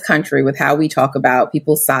in this country with how we talk about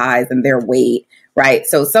people's size and their weight, right?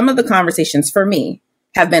 So some of the conversations for me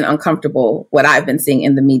have been uncomfortable, what I've been seeing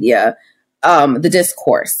in the media, the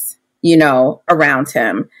discourse, around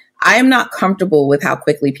him. I am not comfortable with how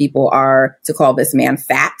quickly people are to call this man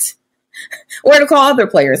fat or to call other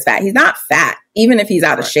players fat. He's not fat, even if he's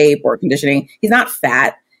out of shape or conditioning. He's not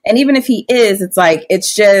fat. And even if he is, it's like, it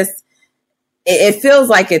feels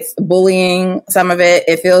like it's bullying, some of it.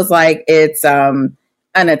 It feels like it's an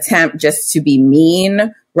attempt just to be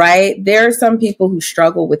mean, right? There are some people who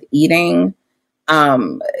struggle with eating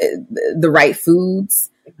the right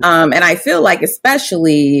foods. And I feel like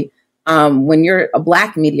especially when you're a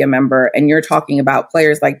Black media member and you're talking about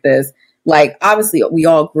players like this, like obviously we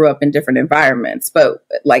all grew up in different environments, but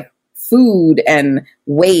like food and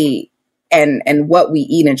weight and what we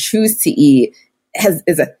eat and choose to eat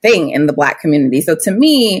is a thing in the Black community. So to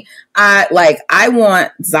me, I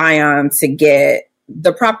want Zion to get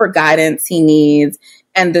the proper guidance he needs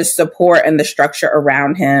and the support and the structure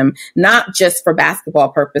around him, not just for basketball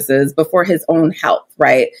purposes, but for his own health,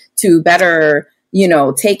 right? To better,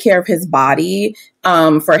 take care of his body,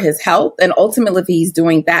 for his health. And ultimately, if he's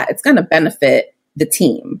doing that, it's going to benefit the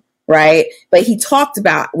team, right? But he talked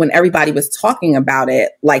about when everybody was talking about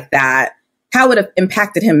it like that, how it have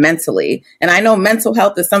impacted him mentally. And I know mental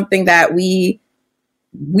health is something that we,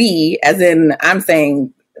 as in, I'm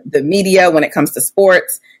saying the media, when it comes to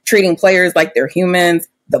sports, treating players like they're humans,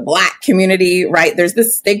 the Black community, right? There's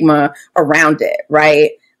this stigma around it,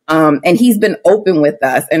 right? And he's been open with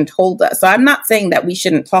us and told us. So I'm not saying that we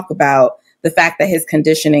shouldn't talk about the fact that his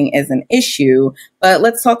conditioning is an issue, but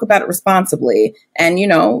let's talk about it responsibly. And,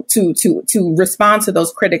 to respond to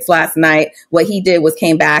those critics last night, what he did was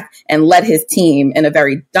came back and led his team in a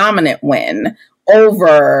very dominant win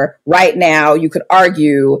over, right now, you could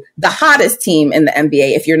argue, the hottest team in the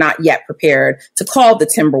NBA if you're not yet prepared to call the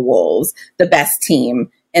Timberwolves the best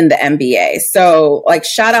team in the NBA. So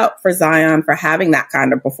shout out for Zion for having that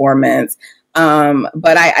kind of performance.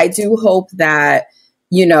 But I do hope that,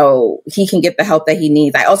 he can get the help that he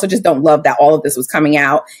needs. I also just don't love that all of this was coming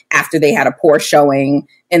out after they had a poor showing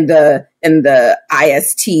in the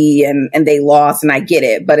IST and they lost, and I get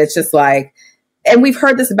it, but it's just and we've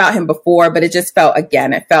heard this about him before, but it just felt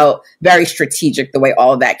very strategic the way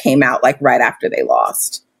all of that came out, right after they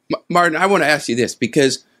lost. Martin, I want to ask you this,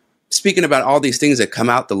 because speaking about all these things that come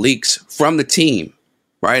out, the leaks from the team,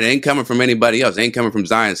 right? It ain't coming from anybody else. It ain't coming from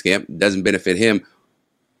Zion's camp. It doesn't benefit him.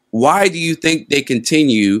 Why do you think they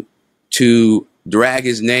continue to drag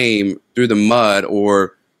his name through the mud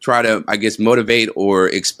or try to, motivate or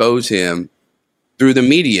expose him through the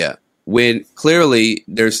media when clearly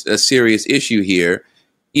there's a serious issue here,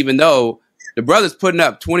 even though the brother's putting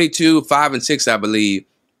up 22, 5, and 6, I believe,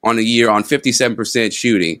 on the year on 57%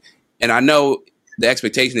 shooting. And I know the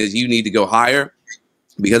expectation is you need to go higher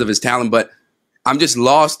because of his talent, but I'm just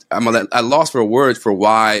lost. I'm lost for words for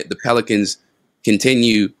why the Pelicans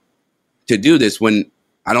continue to do this when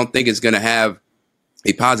I don't think it's going to have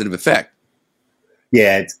a positive effect.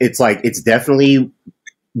 Yeah, it's definitely, you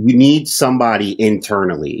need somebody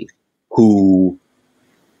internally who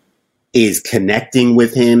is connecting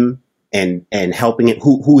with him and helping it,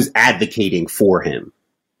 who's advocating for him.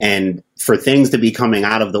 And for things to be coming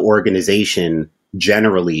out of the organization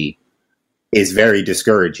generally is very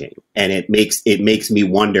discouraging. And it makes me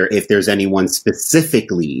wonder if there's anyone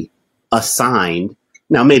specifically assigned.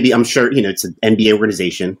 Now, maybe, I'm sure, it's an NBA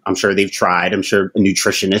organization. I'm sure they've tried. I'm sure a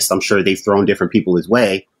nutritionist. I'm sure they've thrown different people his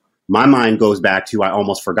way. My mind goes back to, I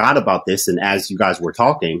almost forgot about this. And as you guys were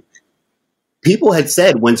talking, people had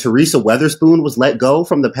said when Teresa Weatherspoon was let go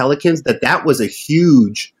from the Pelicans, that was a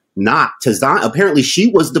huge not to Zion. Apparently she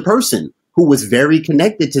was the person who was very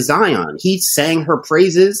connected to Zion. He sang her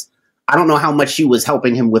praises. I don't know how much she was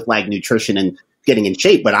helping him with like nutrition and getting in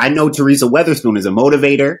shape, but I know Teresa Weatherspoon is a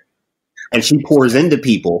motivator and she pours into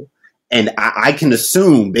people. And I can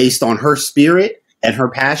assume based on her spirit and her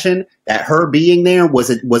passion that her being there was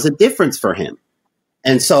a difference for him.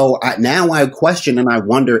 And so now I question and I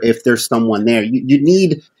wonder if there's someone there. You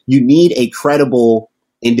need a credible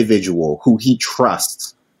individual who he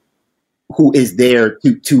trusts, who is there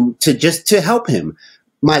to just to help him.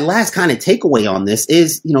 My last kind of takeaway on this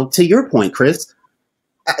is, to your point, Chris,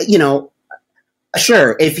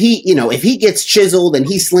 sure, if he gets chiseled and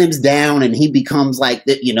he slims down and he becomes like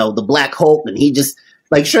the Black Hulk and he just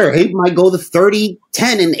sure, he might go the 30,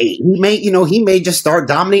 10 and 8. He may just start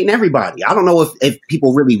dominating everybody. I don't know if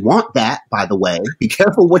people really want that, by the way. Be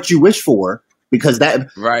careful what you wish for, because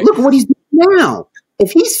look what he's doing now.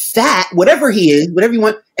 If he's fat, whatever he is, whatever you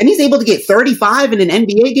want, and he's able to get 35 in an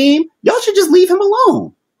NBA game, y'all should just leave him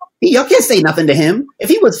alone. Y'all can't say nothing to him. If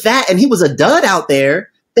he was fat and he was a dud out there,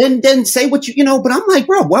 then say what but I'm like,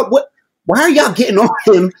 bro, what, why are y'all getting on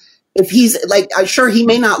him? If he's I'm sure he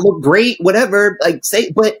may not look great, whatever,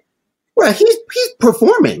 but bro, he's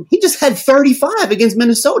performing. He just had 35 against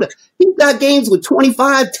Minnesota. He's got games with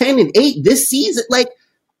 25, 10 and 8 this season.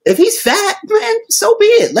 If he's fat, man, so be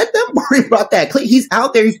it. Let them worry about that. He's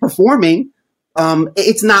out there. He's performing.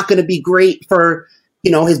 It's not going to be great for,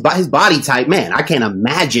 his body type. Man, I can't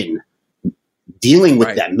imagine dealing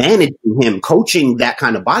with that, managing him, coaching that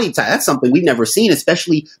kind of body type. That's something we've never seen,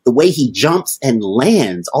 especially the way he jumps and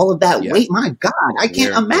lands. All of that weight. My God, I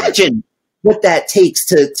can't imagine what that takes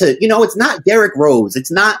to it's not Derrick Rose.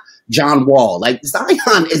 It's not John Wall.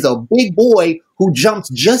 Zion is a big boy who jumps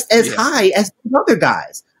just as high as the other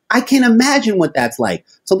guys. I can't imagine what that's like.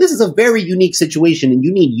 So this is a very unique situation, and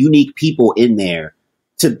you need unique people in there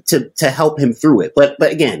to help him through it. But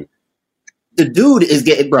again, the dude is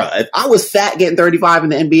getting, bro. If I was fat getting 35 in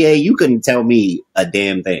the NBA, you couldn't tell me a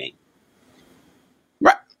damn thing.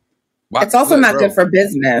 Right. It's also not good for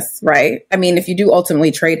business, right? I mean, if you do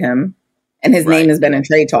ultimately trade him, and his name has been in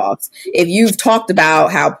trade talks, if you've talked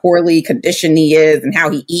about how poorly conditioned he is and how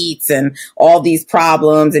he eats and all these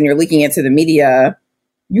problems, and you're leaking it to the media,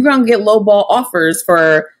 you're going to get lowball offers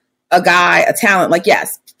for a guy, a talent.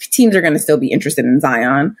 Yes, teams are going to still be interested in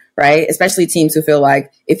Zion, right? Especially teams who feel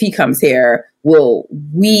like if he comes here,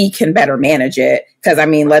 we can better manage it. Because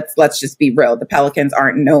let's just be real. The Pelicans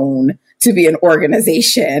aren't known to be an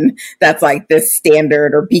organization that's like this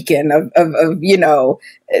standard or beacon of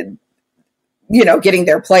getting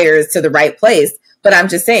their players to the right place. But I'm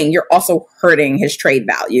just saying, you're also hurting his trade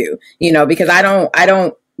value, because I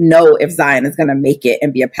don't know if Zion is going to make it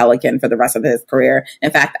and be a Pelican for the rest of his career. In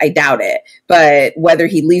fact, I doubt it. But whether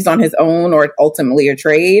he leaves on his own or ultimately a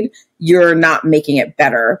trade, you're not making it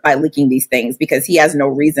better by leaking these things, because he has no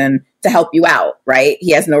reason to help you out, right?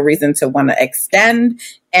 He has no reason to want to extend.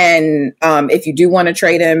 And if you do want to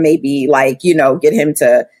trade him, maybe get him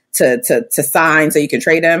to sign so you can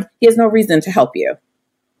trade him. He has no reason to help you.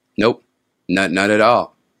 Nope. Not at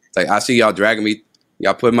all. I see y'all dragging me,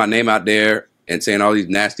 y'all putting my name out there and saying all these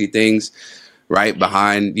nasty things right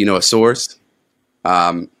behind, a source.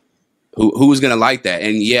 Who's going to like that?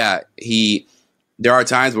 And there are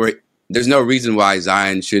times where there's no reason why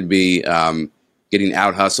Zion should be getting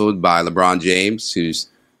out hustled by LeBron James, who's,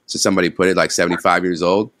 so somebody put it, 75 years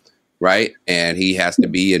old. Right. And he has to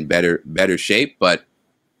be in better shape. But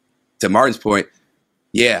to Martin's point,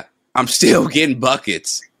 I'm still getting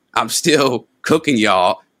buckets. I'm still cooking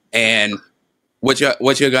y'all. And what you're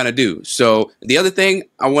going to do. So the other thing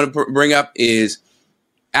I want to bring up is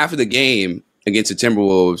after the game against the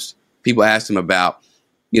Timberwolves, people asked him about,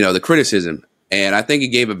 the criticism. And I think he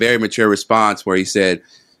gave a very mature response where he said,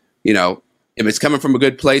 if it's coming from a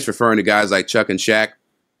good place, referring to guys like Chuck and Shaq,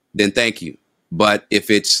 then thank you. But if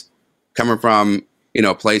it's coming from,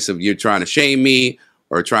 a place of you're trying to shame me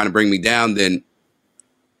or trying to bring me down, then,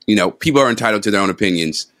 people are entitled to their own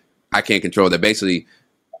opinions. I can't control that. Basically,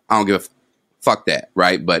 I don't give a fuck that,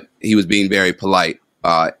 right? But he was being very polite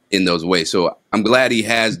in those ways. So I'm glad he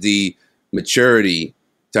has the maturity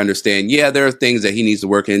to understand, there are things that he needs to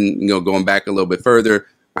work in, going back a little bit further.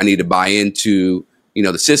 I need to buy into,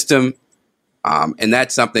 the system. And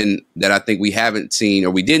that's something that I think we haven't seen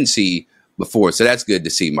or we didn't see before. So that's good to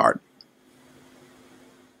see, Martin.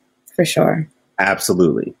 For sure.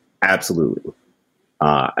 Absolutely.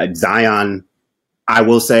 Zion, I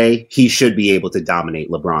will say he should be able to dominate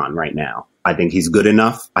LeBron right now. I think he's good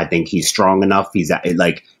enough. I think he's strong enough. He's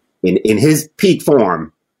in his peak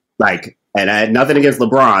form. And I had nothing against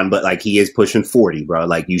LeBron, but like he is pushing 40, bro.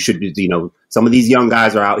 Like you should, some of these young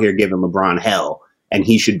guys are out here giving LeBron hell, and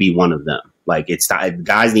he should be one of them. Like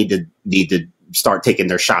guys need to start taking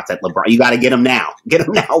their shots at LeBron. You got to get him now. Get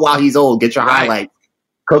him now while he's old. Get your highlights.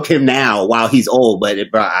 Cook him now while he's old. But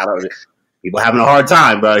bro, people having a hard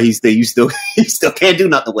time, bro. You still can't do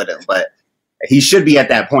nothing with him. But he should be at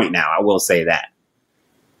that point now. I will say that.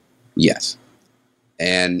 Yes.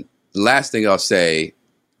 And the last thing I'll say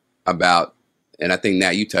about, and I think,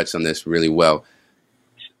 Nat, you touched on this really well,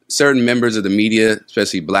 certain members of the media,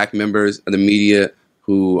 especially black members of the media,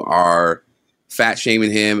 who are fat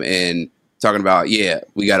shaming him and talking about,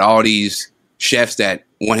 we got all these chefs that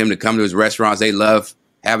want him to come to his restaurants. They love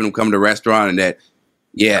having him come to the restaurant, and that,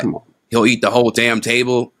 he'll eat the whole damn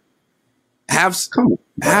table. Have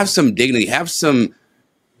some dignity, have some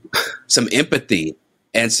empathy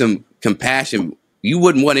and some compassion. You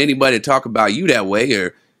wouldn't want anybody to talk about you that way,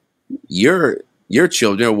 or your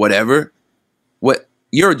children or whatever. What,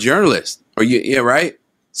 you're a journalist, or right?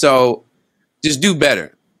 So just do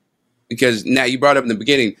better. Because now, you brought up in the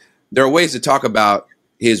beginning, there are ways to talk about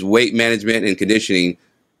his weight management and conditioning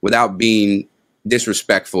without being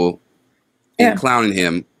disrespectful and clowning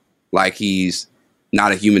him like he's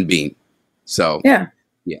not a human being. So yeah.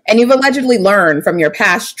 And you've allegedly learned from your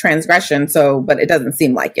past transgression. So, but it doesn't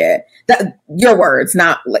seem like it. Your words,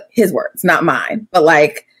 not his words, not mine. But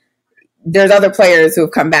like, there's other players who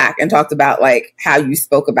have come back and talked about like how you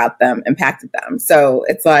spoke about them impacted them. So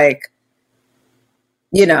it's like,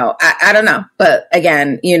 I don't know. But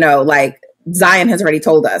again, like Zion has already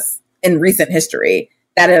told us in recent history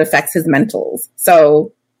that it affects his mentals.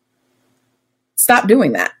 So stop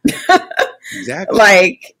doing that. Exactly.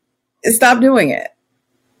 Like, stop doing it.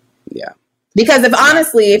 Yeah. Because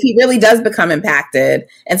if he really does become impacted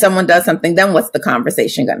and someone does something, then what's the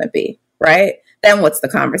conversation going to be? Right? Then what's the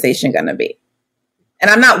conversation going to be? And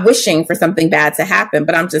I'm not wishing for something bad to happen,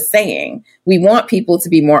 but I'm just saying we want people to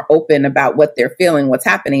be more open about what they're feeling, what's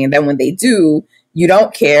happening. And then when they do, you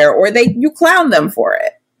don't care, or you clown them for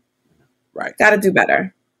it. Right. Got to do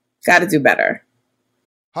better. Got to do better.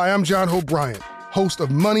 Hi, I'm John Hope Bryant, host of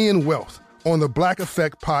Money and Wealth on the Black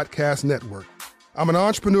Effect Podcast Network. I'm an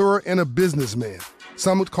entrepreneur and a businessman.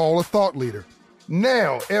 Some would call a thought leader.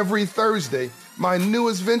 Now, every Thursday, my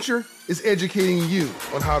newest venture is educating you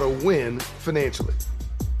on how to win financially.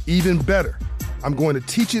 Even better, I'm going to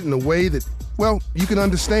teach it in a way that, you can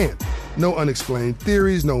understand. No unexplained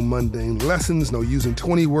theories, no mundane lessons, no using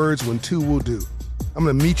 20 words when 2 will do. I'm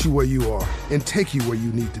going to meet you where you are and take you where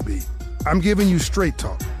you need to be. I'm giving you straight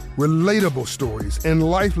talk, relatable stories, and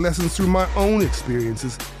life lessons through my own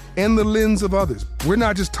experiences and the lens of others. We're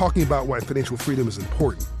not just talking about why financial freedom is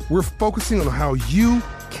important. We're focusing on how you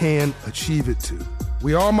can achieve it too.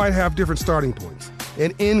 We all might have different starting points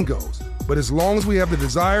and end goals, but as long as we have the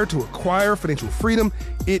desire to acquire financial freedom,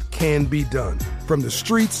 it can be done. From the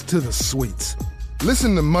streets to the suites.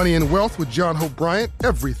 Listen to Money and Wealth with John Hope Bryant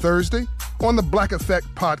every Thursday on the Black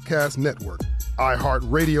Effect Podcast Network,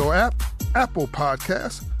 iHeartRadio app, Apple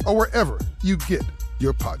Podcasts, or wherever you get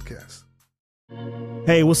your podcasts.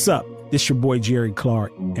 Hey, what's up? This your boy Jerry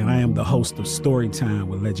Clark, and I am the host of Storytime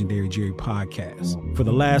with Legendary Jerry Podcast. For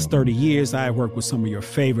the last 30 years, I have worked with some of your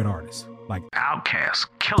favorite artists, like Outkast,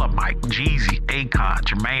 Killer Mike, Jeezy, Akon,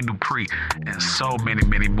 Jermaine Dupri, and so many,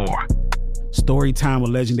 many more. Storytime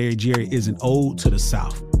with Legendary Jerry is an ode to the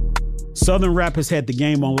South. Southern rap has had the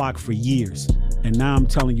game on lock for years, and now I'm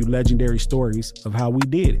telling you legendary stories of how we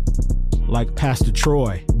did it. Like Pastor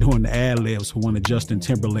Troy doing the ad-libs for one of Justin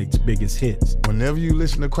Timberlake's biggest hits. Whenever you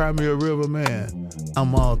listen to Cry Me a River, man,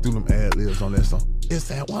 I'm all through them ad-libs on that song. It's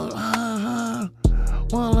that one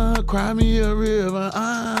cry me a river.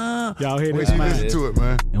 Y'all hear this, man? man? Listen to it,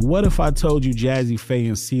 man. And what if I told you Jazzy Faye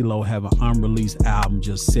and CeeLo have an unreleased album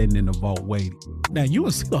just sitting in the vault waiting? Now, you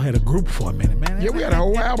and CeeLo had a group for a minute, man. Yeah, we had a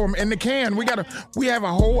whole album in the can. We have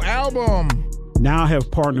a whole album. Now I have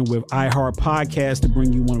partnered with iHeart Podcast to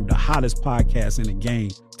bring you one of the hottest podcasts in the game,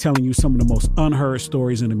 telling you some of the most unheard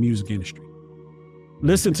stories in the music industry.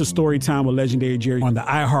 Listen to Storytime with Legendary Jerry on the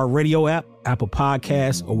iHeart Radio app, Apple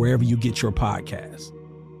Podcasts, or wherever you get your podcasts.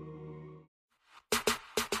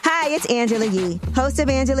 Hi, it's Angela Yee, host of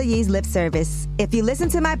Angela Yee's Lip Service. If you listen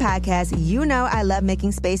to my podcast, you know I love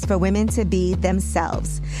making space for women to be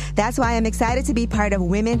themselves. That's why I'm excited to be part of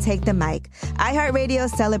Women Take the Mic,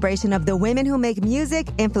 iHeartRadio's celebration of the women who make music,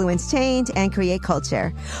 influence change, and create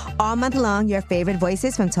culture. All month long, your favorite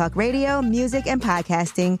voices from talk radio, music, and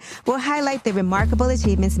podcasting will highlight the remarkable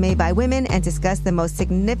achievements made by women and discuss the most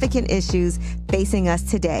significant issues facing us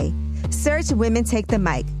today. Search Women Take the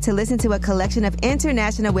Mic to listen to a collection of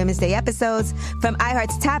International Women's Day episodes from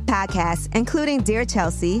iHeart's top podcasts, including Dear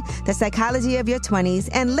Chelsea, The Psychology of Your 20s,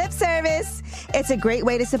 and Lip Service. It's a great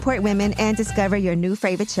way to support women and discover your new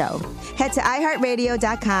favorite show. Head to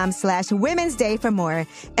iHeartRadio.com/Women's Day for more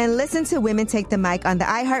and listen to Women Take the Mic on the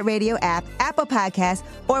iHeartRadio app, Apple Podcasts,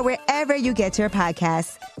 or wherever you get your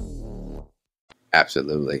podcasts.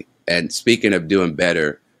 Absolutely. And speaking of doing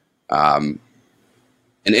better, an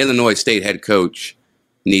Illinois State head coach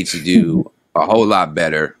needs to do a whole lot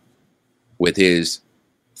better with his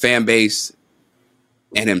fan base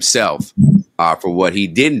and himself for what he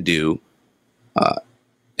didn't do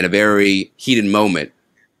in a very heated moment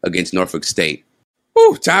against Norfolk State.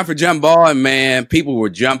 Whew, time for jump ball. And man, people were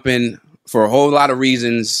jumping for a whole lot of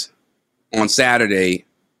reasons on Saturday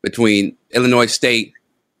between Illinois State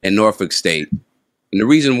and Norfolk State. And the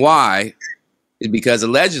reason why is because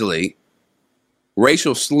allegedly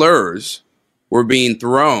racial slurs were being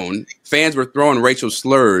thrown. Fans were throwing racial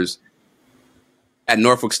slurs at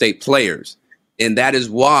Norfolk State players. And that is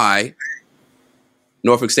why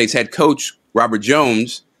Norfolk State's head coach, Robert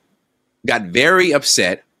Jones, got very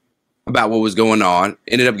upset about what was going on,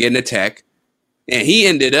 ended up getting a tech, and he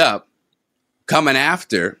ended up coming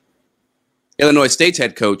after Illinois State's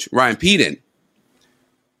head coach, Ryan Peden.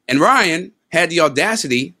 And Ryan had the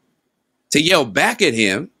audacity to yell back at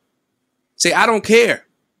him, say, "I don't care."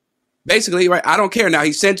 Basically, right? I don't care. Now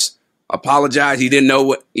he since apologized. He didn't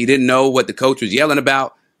know what the coach was yelling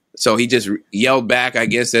about. So he just yelled back, I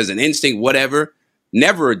guess, as an instinct, whatever.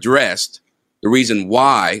 Never addressed the reason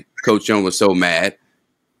why Coach Jones was so mad.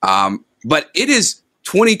 But it is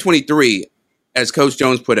 2023, as Coach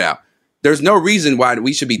Jones put out. There's no reason why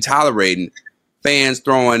we should be tolerating fans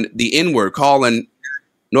throwing the N-word, calling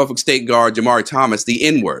Norfolk State guard Jamari Thomas the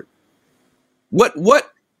N-word. What,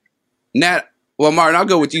 Nat? Well, Martin, I'll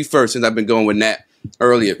go with you first since I've been going with Nat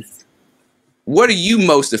earlier. What are you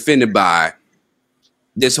most offended by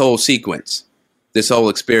this whole sequence, this whole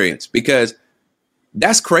experience? Because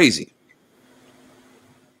that's crazy.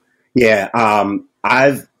 Yeah,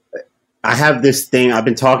 I have this thing. I've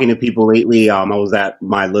been talking to people lately. I was at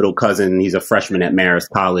my little cousin. He's a freshman at Marist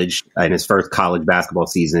College in his first college basketball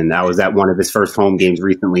season. I was at one of his first home games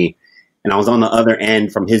recently, and I was on the other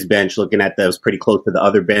end from his bench looking at was pretty close to the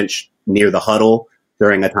other bench near the huddle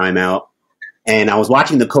during a timeout. And I was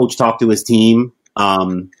watching the coach talk to his team. I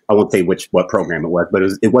won't say what program it was, but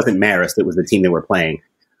it wasn't Marist. It was the team they were playing.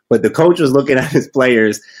 But the coach was looking at his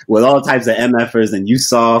players with all types of MFers and you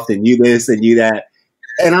soft and you this and you that.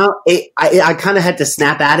 And I kind of had to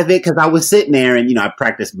snap out of it because I was sitting there and, I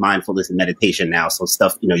practice mindfulness and meditation now. So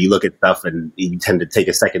stuff, you look at stuff and you tend to take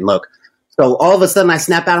a second look. So all of a sudden I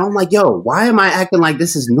snap out. I'm like, yo, why am I acting like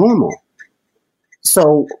this is normal?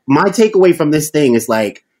 So my takeaway from this thing is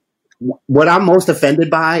like, what I'm most offended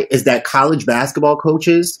by is that college basketball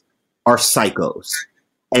coaches are psychos.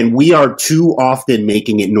 And we are too often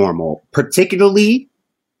making it normal, particularly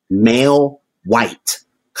male white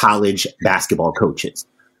college basketball coaches.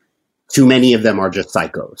 Too many of them are just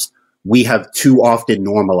psychos. We have too often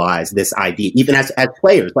normalized this idea, even as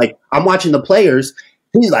players. Like, I'm watching the players.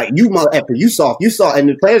 He's like, you mother effer, you soft, and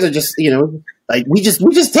the players are just, like, we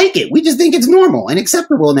just take it. We just think it's normal and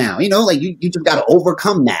acceptable now. Like you just got to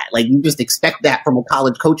overcome that. Like, you just expect that from a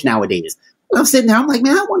college coach nowadays. And I'm sitting there, I'm like,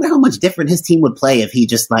 man, I wonder how much different his team would play if he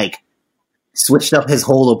just like switched up his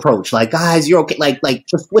whole approach. Like, guys, you're okay. Like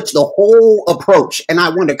just switch the whole approach. And I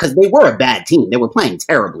wonder, because they were a bad team. They were playing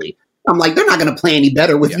terribly. I'm like, they're not going to play any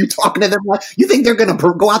better with you talking to them. Like, you think they're going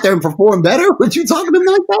to go out there and perform better with you talking to them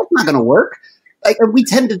like that? It's not going to work. Like, we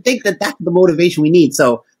tend to think that that's the motivation we need.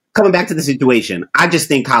 So coming back to the situation, I just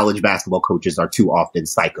think college basketball coaches are too often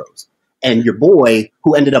psychos. And your boy,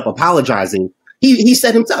 who ended up apologizing, he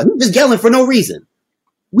said himself, he was just yelling for no reason.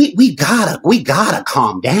 We gotta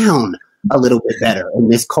calm down a little bit better in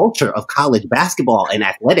this culture of college basketball and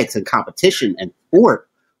athletics and competition and sport.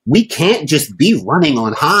 We can't just be running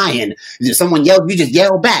on high and someone yells, you just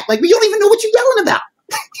yell back. Like, we don't even know what you're yelling about.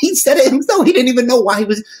 He said it himself. He didn't even know why he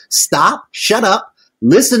was. Stop, shut up,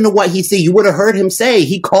 listen to what he said. You would have heard him say,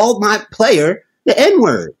 he called my player the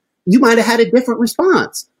N-word. You might have had a different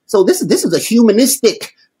response. So this is a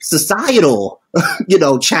humanistic, societal,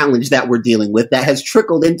 challenge that we're dealing with that has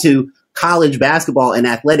trickled into college basketball and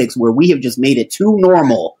athletics, where we have just made it too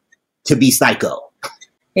normal to be psycho.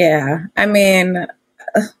 Yeah. I mean,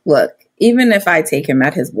 look, even if I take him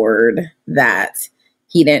at his word that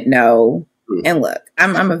he didn't know, and look,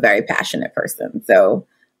 I'm a very passionate person, so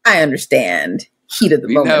I understand heat of the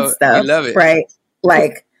moment stuff, right?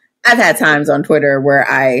 Like, I've had times on Twitter where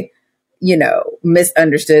I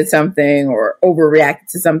misunderstood something or overreacted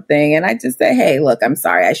to something. And I just say, hey, look, I'm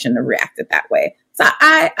sorry, I shouldn't have reacted that way. So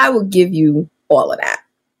I will give you all of that.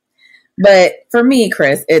 But for me,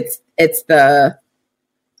 Chris, it's the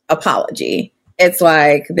apology. It's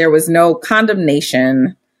like there was no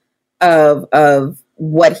condemnation of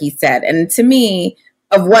what he said. And to me,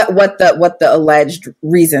 of what the alleged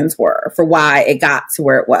reasons were for why it got to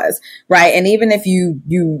where it was, right? And even if you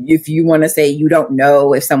want to say you don't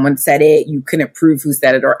know if someone said it, you couldn't prove who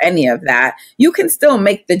said it or any of that, you can still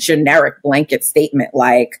make the generic blanket statement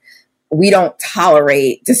like, we don't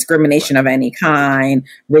tolerate discrimination of any kind,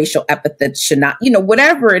 racial epithets should not,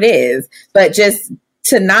 whatever it is, but just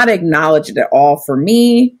to not acknowledge it at all for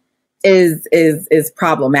me is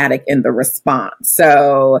problematic in the response.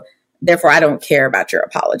 So therefore, I don't care about your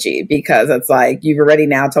apology because it's like, you've already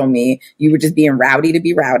now told me you were just being rowdy to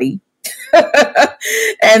be rowdy.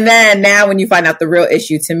 And then now when you find out the real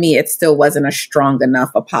issue, to me, it still wasn't a strong enough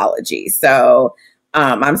apology. So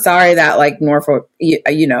I'm sorry that like Norfolk,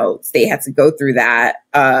 State had to go through that.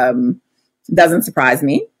 Doesn't surprise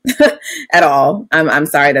me at all. I'm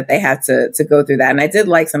sorry that they had to go through that. And I did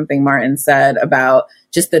like something Martin said about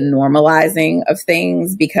just the normalizing of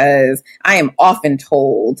things, because I am often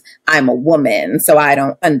told I'm a woman, so I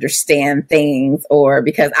don't understand things, or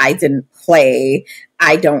because I didn't play,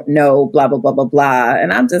 I don't know, blah, blah, blah, blah, blah.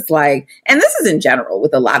 And I'm just like, and this is in general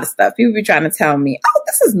with a lot of stuff. People be trying to tell me, oh,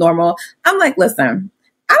 this is normal. I'm like, listen,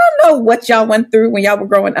 I don't know what y'all went through when y'all were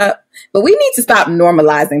growing up, but we need to stop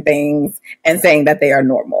normalizing things and saying that they are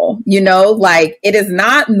normal. Like it is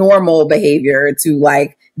not normal behavior to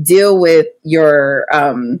like deal with your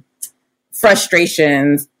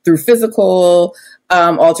frustrations through physical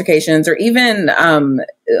altercations or even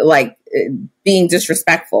being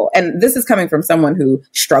disrespectful. And this is coming from someone who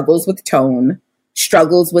struggles with tone,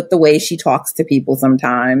 struggles with the way she talks to people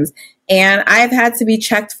sometimes. And I've had to be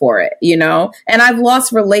checked for it, and I've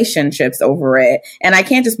lost relationships over it. And I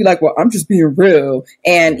can't just be like, well, I'm just being real.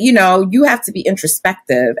 And, you have to be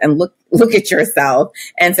introspective and look at yourself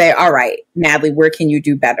and say, all right, Natalie, where can you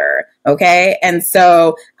do better? Okay. And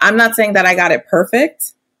so I'm not saying that I got it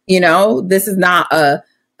perfect. This is not I'm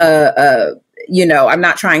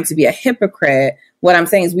not trying to be a hypocrite. What I'm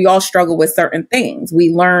saying is we all struggle with certain things. We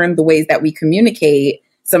learn the ways that we communicate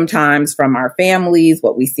sometimes from our families,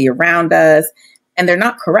 what we see around us, and they're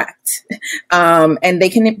not correct. And they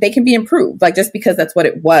can be improved. Like just because that's what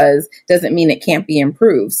it was doesn't mean it can't be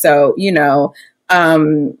improved. So,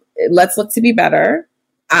 let's look to be better.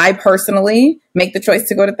 I personally make the choice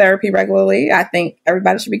to go to therapy regularly. I think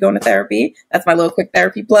everybody should be going to therapy. That's my little quick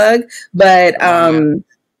therapy plug. But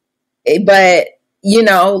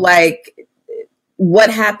like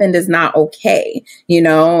what happened is not okay,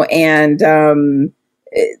 and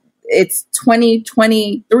it's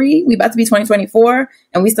 2023. We about to be 2024,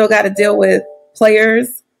 and we still got to deal with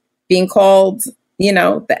players being called,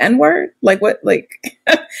 the N-word. Like what? Like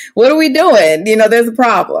what are we doing? There's a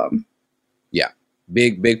problem. Yeah,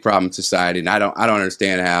 big problem in society, and I don't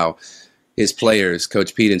understand how his players,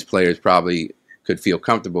 Coach Peden's players, probably could feel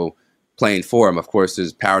comfortable playing for him. Of course,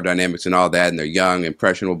 there's power dynamics and all that, and they're young,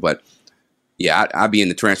 impressionable, but yeah, I'd be in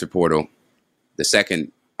the transfer portal the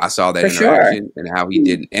second I saw that interaction and how he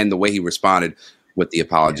did and the way he responded with the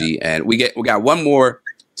apology. Yeah. And we got one more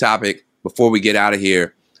topic before we get out of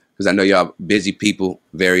here, because I know y'all busy people,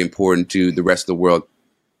 very important to the rest of the world.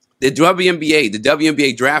 The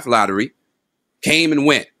WNBA draft lottery came and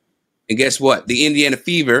went. And guess what? The Indiana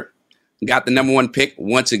Fever got the number 1 pick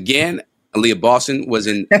once again. Aaliyah Boston was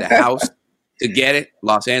in the house to get it.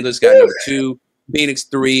 Los Angeles got number 2, Phoenix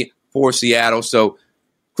 3 for Seattle. So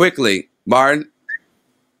quickly, Martin,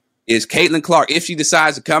 is Caitlin Clark, if she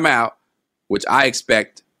decides to come out, which I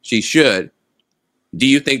expect she should, do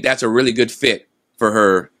you think that's a really good fit for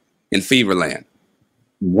her in Feverland?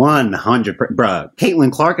 100%. Bruh,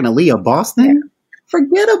 Caitlin Clark and Aaliyah Boston?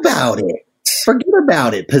 Forget about it.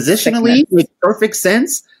 Positionally, makes perfect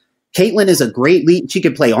sense. Caitlin is a great lead. She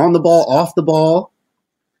can play on the ball, off the ball.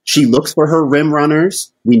 She looks for her rim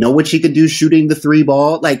runners. We know what she could do shooting the 3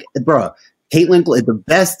 ball. Like, bruh, Caitlin, the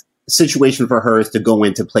best situation for her is to go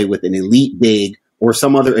in to play with an elite big or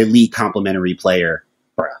some other elite complementary player.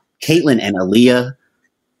 Bruh, Caitlin and Aaliyah,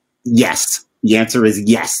 yes. The answer is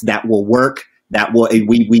yes. That will work. That will.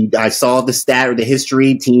 I saw the stat or the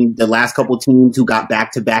history team. The last couple teams who got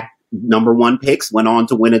back-to-back number 1 picks went on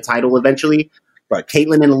to win a title eventually. But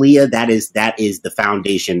Caitlin and Aaliyah, that is the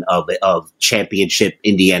foundation of championship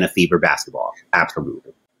Indiana Fever basketball.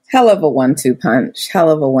 Absolutely. Hell of a 1-2 punch.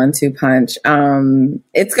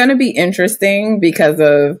 It's going to be interesting because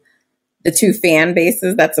of the 2 fan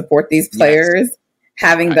bases that support these players. Yes.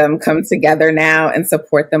 having them come together now and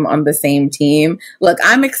support them on the same team. Look,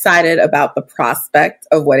 I'm excited about the prospect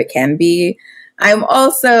of what it can be. I'm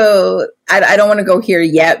also, I don't want to go here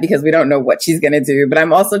yet because we don't know what she's going to do, but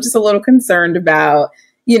I'm also just a little concerned about,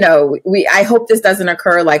 I hope this doesn't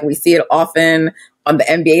occur like we see it often on the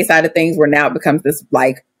NBA side of things, where now it becomes this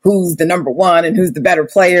like, who's the number one and who's the better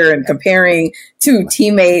player, and comparing two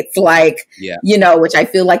teammates, like, which I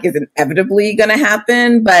feel like is inevitably going to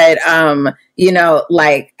happen. But,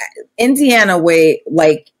 like Indiana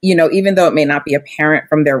even though it may not be apparent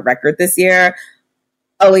from their record this year,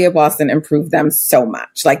 Aaliyah Boston improved them so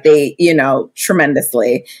much, like they,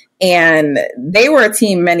 tremendously. And they were a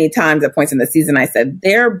team many times at points in the season. I said,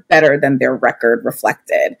 they're better than their record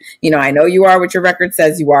reflected. I know you are what your record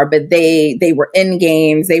says you are, but they were in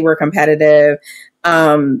games. They were competitive.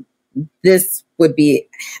 This would be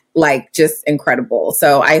like just incredible.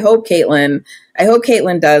 So I hope Caitlin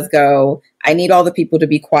does go. I need all the people to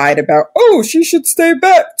be quiet about, she should stay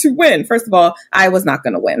back to win. First of all, I was not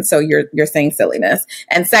going to win. So you're saying silliness.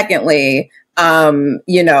 And secondly,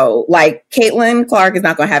 like Caitlin Clark is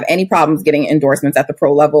not going to have any problems getting endorsements at the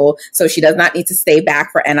pro level. So she does not need to stay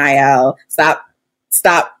back for NIL.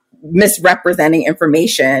 Stop misrepresenting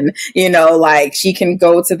information, like she can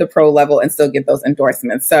go to the pro level and still get those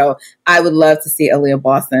endorsements. So I would love to see Aaliyah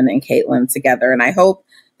Boston and Caitlin together. And I hope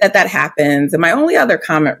that happens. And my only other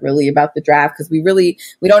comment really about the draft, because we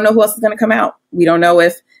don't know who else is going to come out. We don't know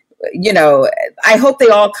if, I hope they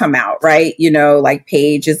all come out, right? Like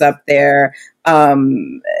Paige is up there. So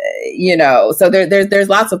there's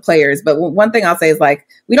lots of players, but one thing I'll say is like,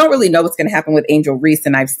 we don't really know what's going to happen with Angel Reese.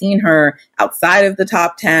 And I've seen her outside of the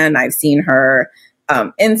top 10. I've seen her,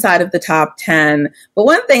 inside of the top 10. But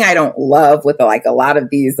one thing I don't love with like a lot of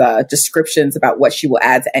these, descriptions about what she will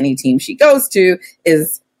add to any team she goes to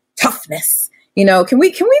is toughness. Can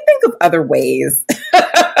we think of other ways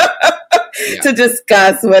to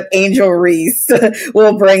discuss what Angel Reese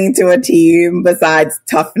will bring to a team besides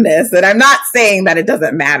toughness? And I'm not saying that it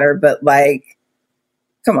doesn't matter, but like,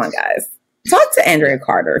 come on, guys. Talk to Andrea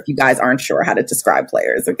Carter if you guys aren't sure how to describe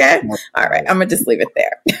players, okay? All right, I'm going to just leave it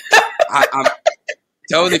there. I'm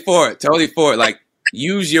totally for it. Like,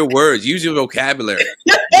 use your words, use your vocabulary.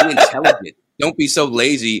 Be intelligent. Don't be so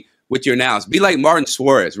lazy with your nouns. Be like Martin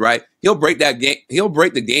Suarez, right? He'll break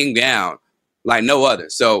the game down like no other.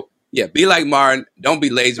 So, yeah, be like Martin. Don't be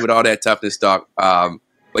lazy with all that toughness talk.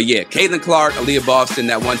 But yeah, Caitlin Clark, Aaliyah Boston,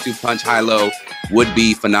 that 1-2 punch high-low would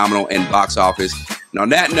be phenomenal in box office. And on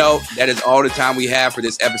that note, that is all the time we have for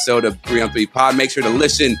this episode of 3on3 Pod. Make sure to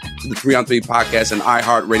listen to the 3on3 Podcast on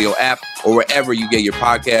iHeartRadio app or wherever you get your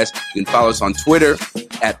podcast. You can follow us on Twitter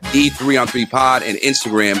at the 3on3 Pod and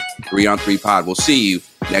Instagram 3on3 Pod. We'll see you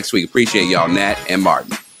next week. Appreciate y'all, Nat and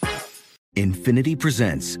Martin. Infiniti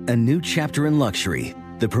presents a new chapter in luxury.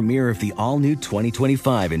 The premiere of the all-new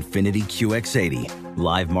 2025 Infiniti QX80,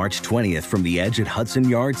 live March 20th from the Edge at Hudson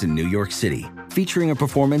Yards in New York City, featuring a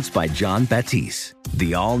performance by Jon Batiste.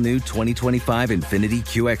 The all-new 2025 Infiniti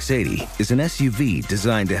QX80 is an SUV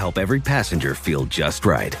designed to help every passenger feel just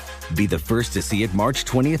right. Be the first to see it March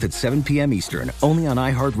 20th at 7 p.m. Eastern, only on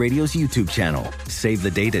iHeartRadio's YouTube channel. Save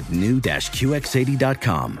the date at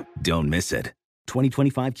new-QX80.com. Don't miss it.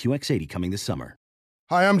 2025 QX80 coming this summer.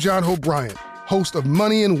 Hi, I'm John Hope Bryant, host of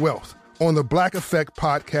Money and Wealth on the Black Effect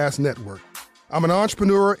Podcast Network. I'm an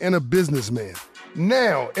entrepreneur and a businessman.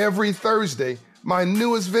 Now, every Thursday, my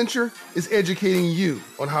newest venture is educating you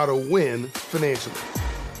on how to win financially.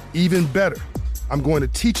 Even better, I'm going to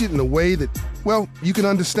teach it in a way that, well, you can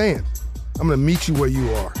understand. I'm going to meet you where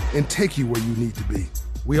you are and take you where you need to be.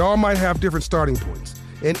 We all might have different starting points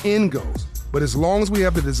and end goals, but as long as we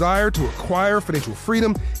have the desire to acquire financial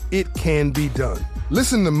freedom, it can be done.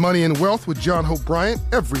 Listen to Money and Wealth with John Hope Bryant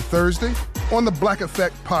every Thursday on the Black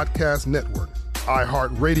Effect Podcast Network,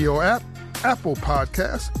 iHeartRadio app, Apple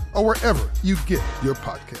Podcasts, or wherever you get your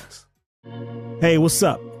podcasts. Hey, what's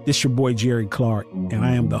up? This your boy Jerry Clark, and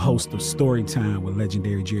I am the host of Storytime with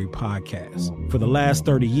Legendary Jerry Podcast. For the last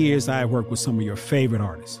 30 years, I have worked with some of your favorite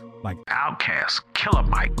artists, like Outkast, Killer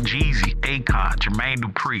Mike, Jeezy, Akon, Jermaine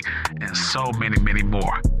Dupri, and so many, many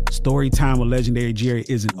more. Storytime with Legendary Jerry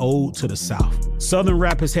is an ode to the South. Southern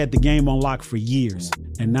rap has had the game on lock for years,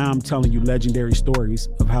 and now I'm telling you legendary stories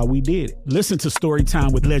of how we did it. Listen to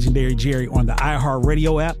Storytime with Legendary Jerry on the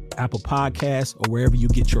iHeartRadio app, Apple Podcasts, or wherever you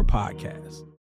get your podcasts.